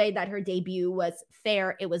 by the way, that her debut was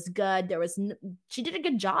fair. It was good. She did a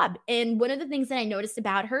good job. And one of the things that I noticed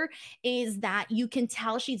about her is that you can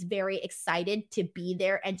tell she's very excited to be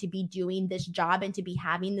there and to be doing this job and to be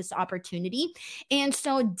having this opportunity. And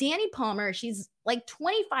so Dani Palmer, she's like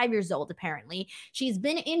 25 years old, apparently. She's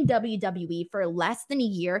been in WWE for less than a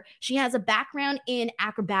year. She has a background in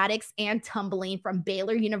acrobatics and tumbling from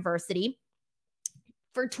Baylor University.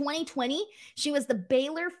 For 2020, she was the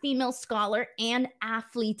Baylor Female Scholar and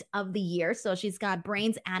Athlete of the Year. So she's got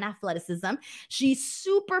brains and athleticism. She's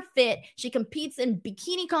super fit. She competes in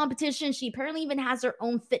bikini competition. She apparently even has her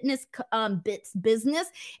own fitness business.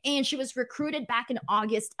 And she was recruited back in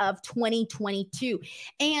August of 2022.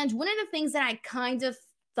 And one of the things that I kind of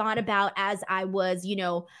thought about as I was,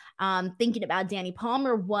 thinking about Dani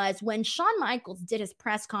Palmer was when Shawn Michaels did his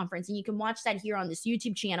press conference, and you can watch that here on this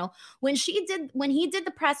YouTube channel. When he did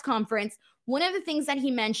the press conference, one of the things that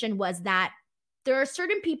he mentioned was that there are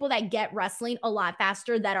certain people that get wrestling a lot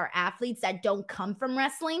faster that are athletes that don't come from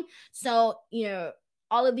wrestling. So,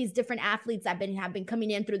 all of these different athletes that have been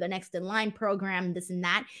coming in through the Next in Line program, this and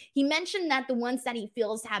that. He mentioned that the ones that he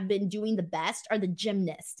feels have been doing the best are the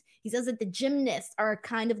gymnasts. He says that the gymnasts are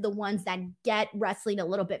kind of the ones that get wrestling a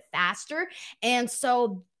little bit faster. And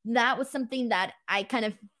so that was something that I kind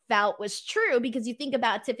of felt was true, because you think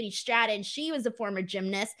about Tiffany Stratton, she was a former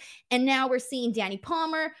gymnast, and now we're seeing Dani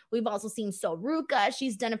Palmer. We've also seen Soruka.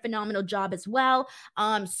 She's done a phenomenal job as well.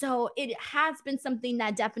 So it has been something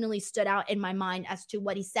that definitely stood out in my mind as to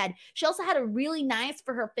what he said. She also had a really nice,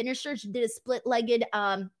 for her finisher, she did a split-legged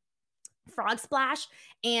frog splash,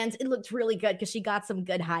 and it looked really good because she got some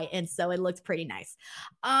good height, and so it looked pretty nice.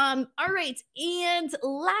 All right, and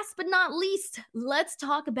last but not least, let's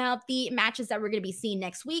talk about the matches that we're going to be seeing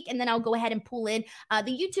next week, and then I'll go ahead and pull in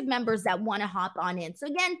the YouTube members that want to hop on in. So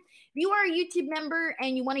again, if you are a YouTube member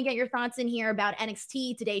and you want to get your thoughts in here about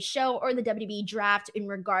NXT, today's show, or the WWE draft in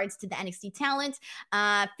regards to the NXT talent,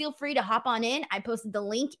 feel free to hop on in. I posted the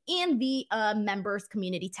link in the members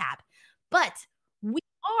community tab. But we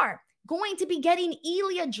are going to be getting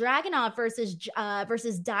Ilya Dragunov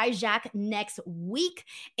versus Dijak next week.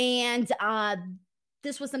 And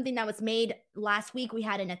this was something that was made last week we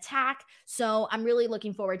had an attack. So I'm really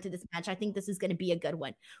looking forward to this match. I think this is going to be a good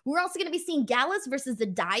one. We're also going to be seeing Gallus versus the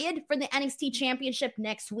Dyad for the NXT Championship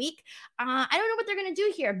next week. I don't know what they're going to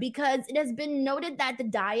do here because it has been noted that the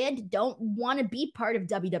Dyad don't want to be part of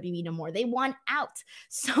WWE no more. They want out.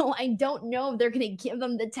 So I don't know if they're going to give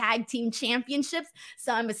them the tag team championships.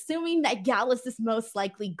 So I'm assuming that Gallus is most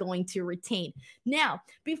likely going to retain. Now,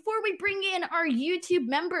 before we bring in our YouTube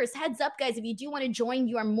members, heads up, guys, if you do want to join,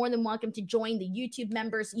 you are more than welcome to join the YouTube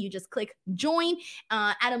members. You just click join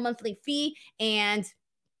at a monthly fee, and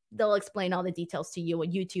they'll explain all the details to you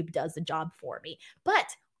when YouTube does the job for me.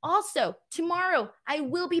 But also, tomorrow, I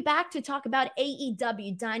will be back to talk about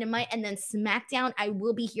AEW Dynamite and then SmackDown. I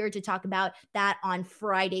will be here to talk about that on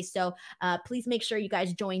Friday. So please make sure you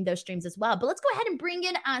guys join those streams as well. But let's go ahead and bring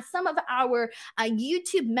in some of our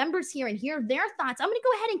YouTube members here and hear their thoughts. I'm going to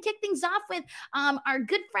go ahead and kick things off with our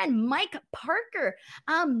good friend, Mike Parker.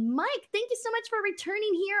 Mike, thank you so much for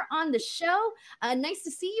returning here on the show. Nice to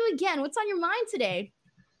see you again. What's on your mind today?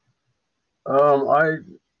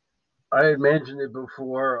 I had mentioned it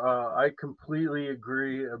before. I completely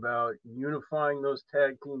agree about unifying those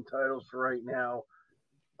tag team titles for right now.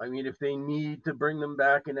 I mean, if they need to bring them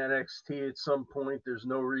back in NXT at some point, there's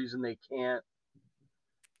no reason they can't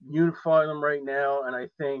unify them right now. And I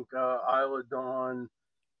think Isla Dawn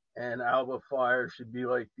and Alba Fire should be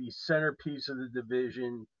like the centerpiece of the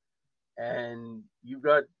division. And you've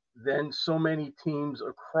got then so many teams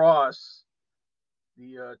across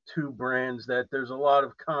the two brands that there's a lot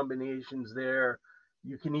of combinations there.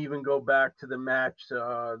 You can even go back to the match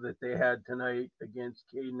that they had tonight against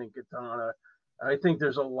Caden and Katana. I think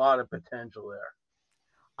there's a lot of potential there.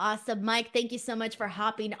 Awesome, Mike. Thank you so much for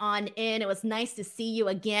hopping on in. It was nice to see you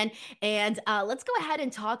again. And let's go ahead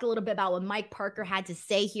and talk a little bit about what Mike Parker had to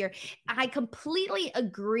say here. I completely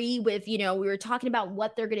agree with, we were talking about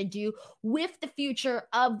what they're going to do with the future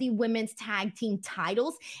of the women's tag team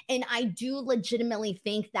titles. And I do legitimately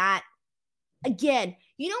think that, again,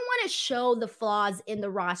 you don't want to show the flaws in the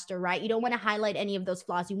roster, right? You don't want to highlight any of those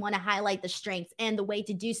flaws. You want to highlight the strengths. And the way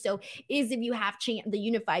to do so is if you have the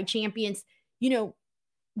unified champions,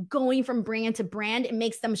 going from brand to brand, it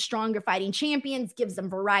makes them stronger fighting champions, gives them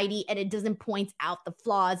variety, and it doesn't point out the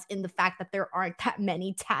flaws in the fact that there aren't that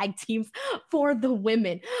many tag teams for the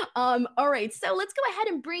women. All right, so let's go ahead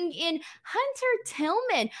and bring in Hunter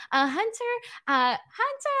Tillman. Hunter,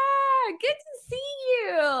 good to see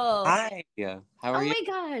you. Hi, how are you?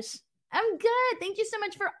 Oh my gosh. I'm good. Thank you so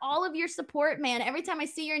much for all of your support, man. Every time I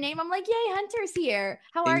see your name, I'm like, yay, Hunter's here.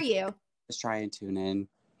 How are you? Just try and tune in.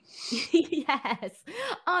 Yes.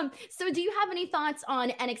 So do you have any thoughts on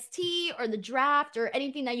NXT or the draft or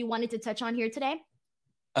anything that you wanted to touch on here today?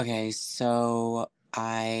 Okay, so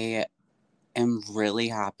I am really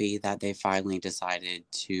happy that they finally decided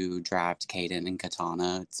to draft Caden and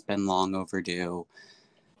Katana. It's been long overdue.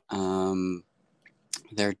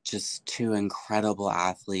 They're just two incredible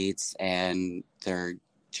athletes, and they're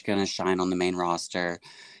going to shine on the main roster.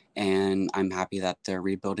 And I'm happy that they're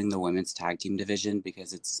rebuilding the women's tag team division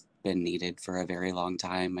because it's been needed for a very long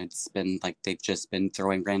time. It's been like they've just been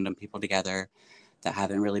throwing random people together that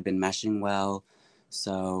haven't really been meshing well.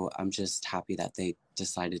 So I'm just happy that they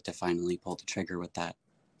decided to finally pull the trigger with that.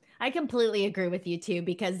 I completely agree with you too,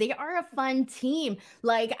 because they are a fun team.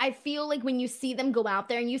 Like, I feel like when you see them go out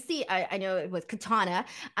there and you see, I know with Katana,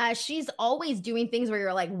 she's always doing things where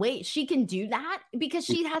you're like, wait, she can do that? Because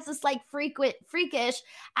she has this like freakish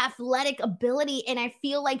athletic ability. And I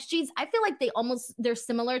feel like they're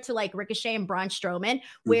similar to like Ricochet and Braun Strowman,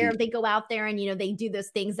 where they go out there and, they do those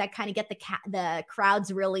things that kind of get the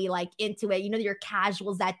crowds really like into it. Your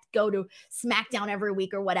casuals that go to SmackDown every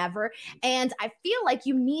week or whatever. And I feel like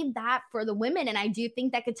you need that for the women, and I do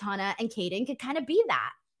think that Katana and Caden could kind of be that.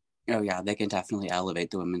 Oh yeah, they can definitely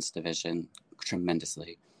elevate the women's division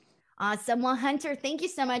tremendously. Awesome. Well, Hunter, thank you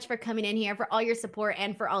so much for coming in here, for all your support,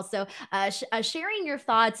 and for also sharing your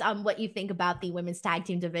thoughts on what you think about the women's tag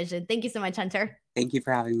team division. Thank you so much, Hunter. Thank you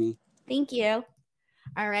for having me. Thank you.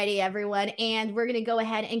 Alrighty, everyone. And we're going to go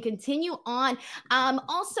ahead and continue on.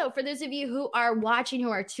 Also, for those of you who are watching, who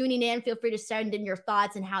are tuning in, feel free to send in your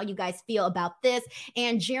thoughts and how you guys feel about this.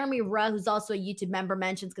 And Jeremy Ruh, who's also a YouTube member,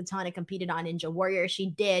 mentions Katana competed on Ninja Warrior. She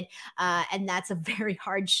did. And that's a very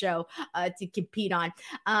hard show to compete on.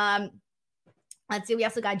 Let's see. We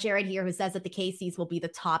also got Jared here who says that the KCs will be the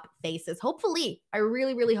top faces. Hopefully. I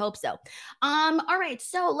really, really hope so. All right.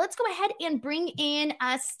 So let's go ahead and bring in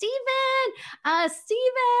Steven.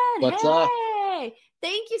 Steven. What's up?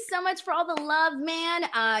 Thank you so much for all the love,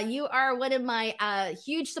 man. You are one of my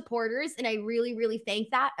huge supporters, and I really, really thank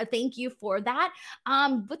you for that.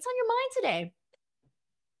 What's on your mind today?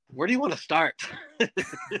 Where do you want to start?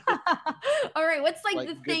 All right. What's like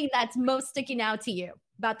the thing that's most sticking out to you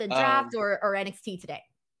about the draft or NXT today?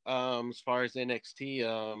 As far as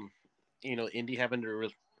NXT, Indy having to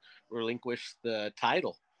relinquish the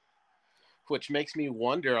title, which makes me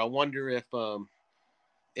wonder. I wonder if the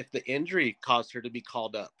injury caused her to be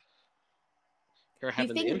called up. Why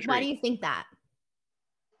do you think that?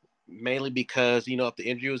 Mainly because, if the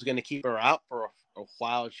injury was going to keep her out for a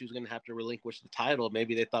while, she was going to have to relinquish the title.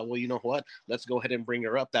 Maybe they thought, well, you know what? Let's go ahead and bring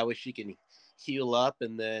her up. That way she can heal up,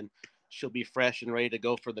 and then she'll be fresh and ready to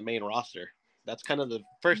go for the main roster. That's kind of the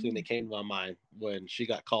first thing that came to my mind when she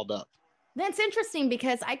got called up. That's interesting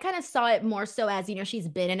because I kind of saw it more so as, she's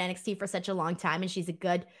been in NXT for such a long time and she's a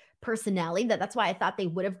good personality. That's why I thought they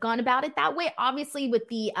would have gone about it that way. Obviously, with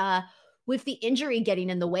the injury getting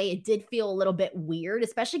in the way, it did feel a little bit weird,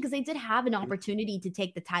 especially because they did have an opportunity to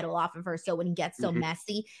take the title off of her so it wouldn't get so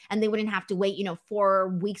messy and they wouldn't have to wait, 4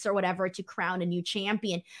 weeks or whatever to crown a new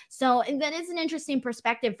champion. So, and that is an interesting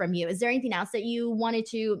perspective from you. Is there anything else that you wanted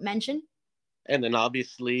to mention? And then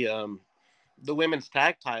obviously the women's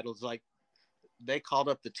tag titles, like they called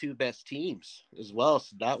up the 2 best teams as well.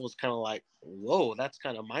 So that was kind of like, whoa, that's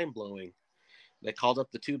kind of mind blowing. They called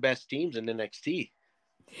up the 2 best teams in NXT.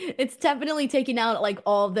 It's definitely taking out like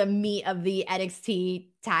all the meat of the NXT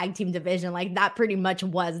tag team division. Like that pretty much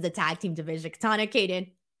was the tag team division. Katana, Kaden,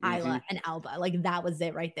 Isla, and Alba. Like that was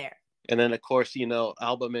it right there. And then of course,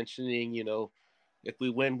 Alba mentioning, if we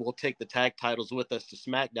win, we'll take the tag titles with us to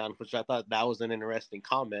SmackDown, which I thought that was an interesting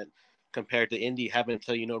comment compared to Indy having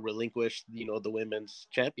to, relinquish, the women's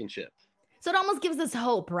championship. So it almost gives us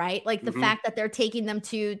hope, right? Like the fact that they're taking them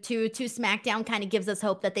to SmackDown kind of gives us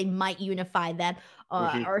hope that they might unify them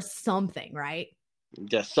or something, right?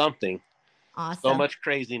 Just something. Awesome. So much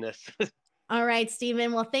craziness. All right,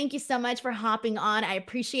 Steven. Well, thank you so much for hopping on. I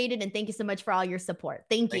appreciate it. And thank you so much for all your support.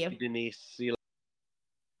 Thank you. Thank you, Denise. See you.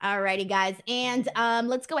 All righty, guys. And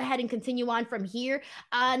let's go ahead and continue on from here.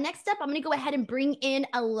 Next up, I'm going to go ahead and bring in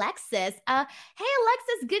Alexis. Hey,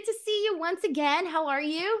 Alexis, good to see you once again. How are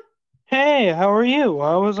you? Hey, how are you?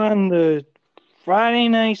 I was on the Friday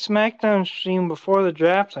night SmackDown stream before the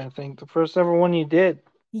draft, I think. The first ever one you did.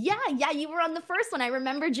 Yeah, you were on the first one. I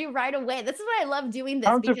remembered you right away. This is why I love doing this.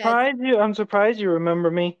 I'm surprised you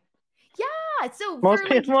remember me. Yeah, so most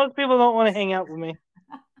people don't want to hang out with me.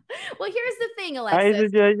 Well, here's the thing,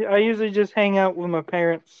 Alexis. I usually just hang out with my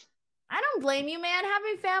parents. I don't blame you, man.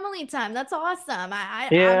 Having family time, that's awesome. I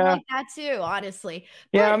like that too, honestly.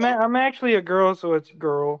 Yeah, I'm actually a girl, so it's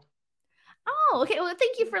girl. Oh, okay. Well,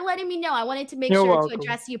 thank you for letting me know. I wanted to make sure to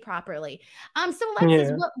address you properly. So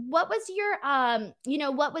Alexis, what was your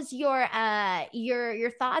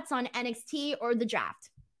thoughts on NXT or the draft?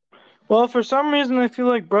 Well, for some reason, I feel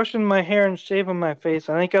like brushing my hair and shaving my face.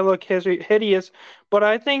 I think I look hideous, but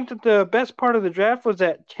I think that the best part of the draft was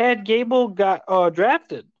that Chad Gable got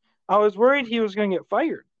drafted. I was worried he was going to get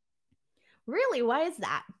fired. Really? Why is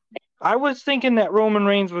that? I was thinking that Roman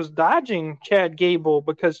Reigns was dodging Chad Gable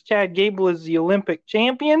because Chad Gable is the Olympic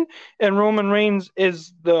champion and Roman Reigns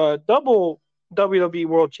is the double WWE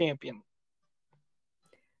World Champion.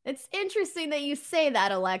 It's interesting that you say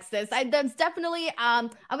that, Alexis. That's definitely, I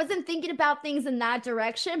wasn't thinking about things in that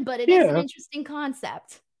direction, but it is an interesting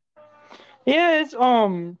concept. Yeah, it's,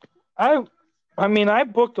 I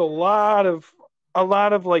booked a lot of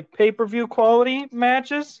like pay-per-view quality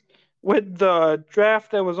matches with the draft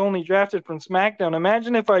that was only drafted from SmackDown.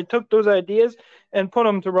 Imagine if I took those ideas and put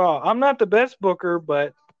them to Raw. I'm not the best booker,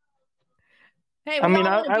 but hey,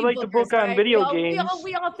 I like to book on video games.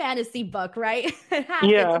 We all fantasy book, right?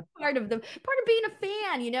 It's part of being a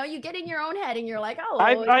fan. You get in your own head and you're like, oh.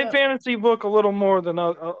 I fantasy book a little more than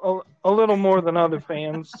other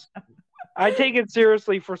fans. I take it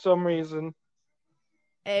seriously for some reason.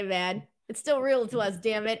 Hey, man. It's still real to us,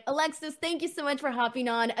 damn it. Alexis, thank you so much for hopping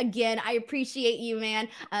on again. I appreciate you, man,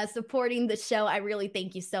 supporting the show. I really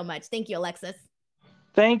thank you so much. Thank you, Alexis.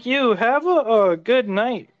 Thank you. Have a good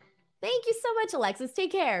night. Thank you so much, Alexis.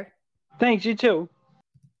 Take care. Thanks, you too.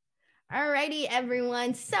 All righty,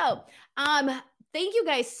 everyone. So, thank you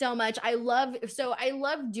guys so much. I love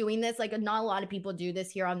doing this. Like, not a lot of people do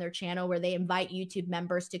this here on their channel where they invite YouTube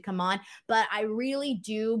members to come on, but I really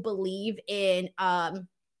do believe in,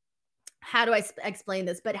 how do I explain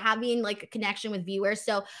this? But having like a connection with viewers.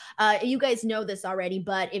 So you guys know this already,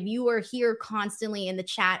 but if you are here constantly in the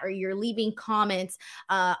chat or you're leaving comments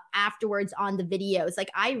afterwards on the videos,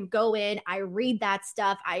 like I go in, I read that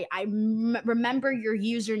stuff. I remember your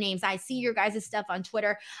usernames. I see your guys' stuff on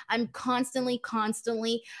Twitter. I'm constantly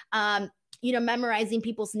memorizing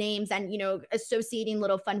people's names and, associating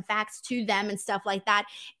little fun facts to them and stuff like that.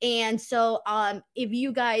 And so if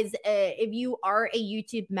you guys, if you are a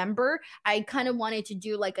YouTube member, I kind of wanted to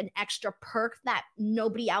do like an extra perk that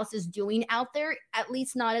nobody else is doing out there, at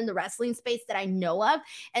least not in the wrestling space that I know of.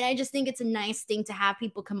 And I just think it's a nice thing to have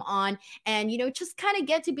people come on and, just kind of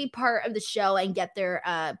get to be part of the show and get their,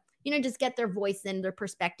 just get their voice and their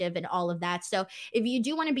perspective and all of that. So if you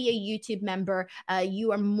do want to be a YouTube member,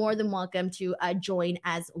 you are more than welcome to join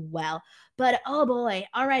as well. But oh boy,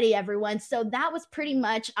 alrighty, everyone. So that was pretty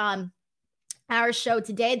much our show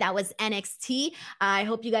today. That was NXT. I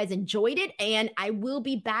hope you guys enjoyed it, and I will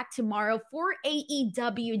be back tomorrow for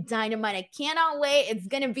AEW Dynamite. I cannot wait. It's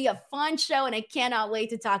going to be a fun show, and I cannot wait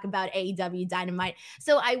to talk about AEW Dynamite.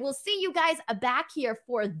 So I will see you guys back here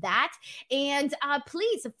for that. And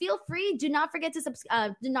please feel free. Do not forget to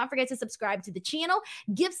subscribe to the channel.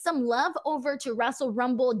 Give some love over to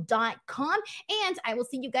WrestleRumble.com, and I will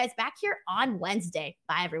see you guys back here on Wednesday.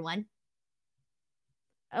 Bye, everyone.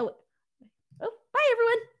 Oh, bye,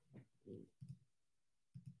 everyone.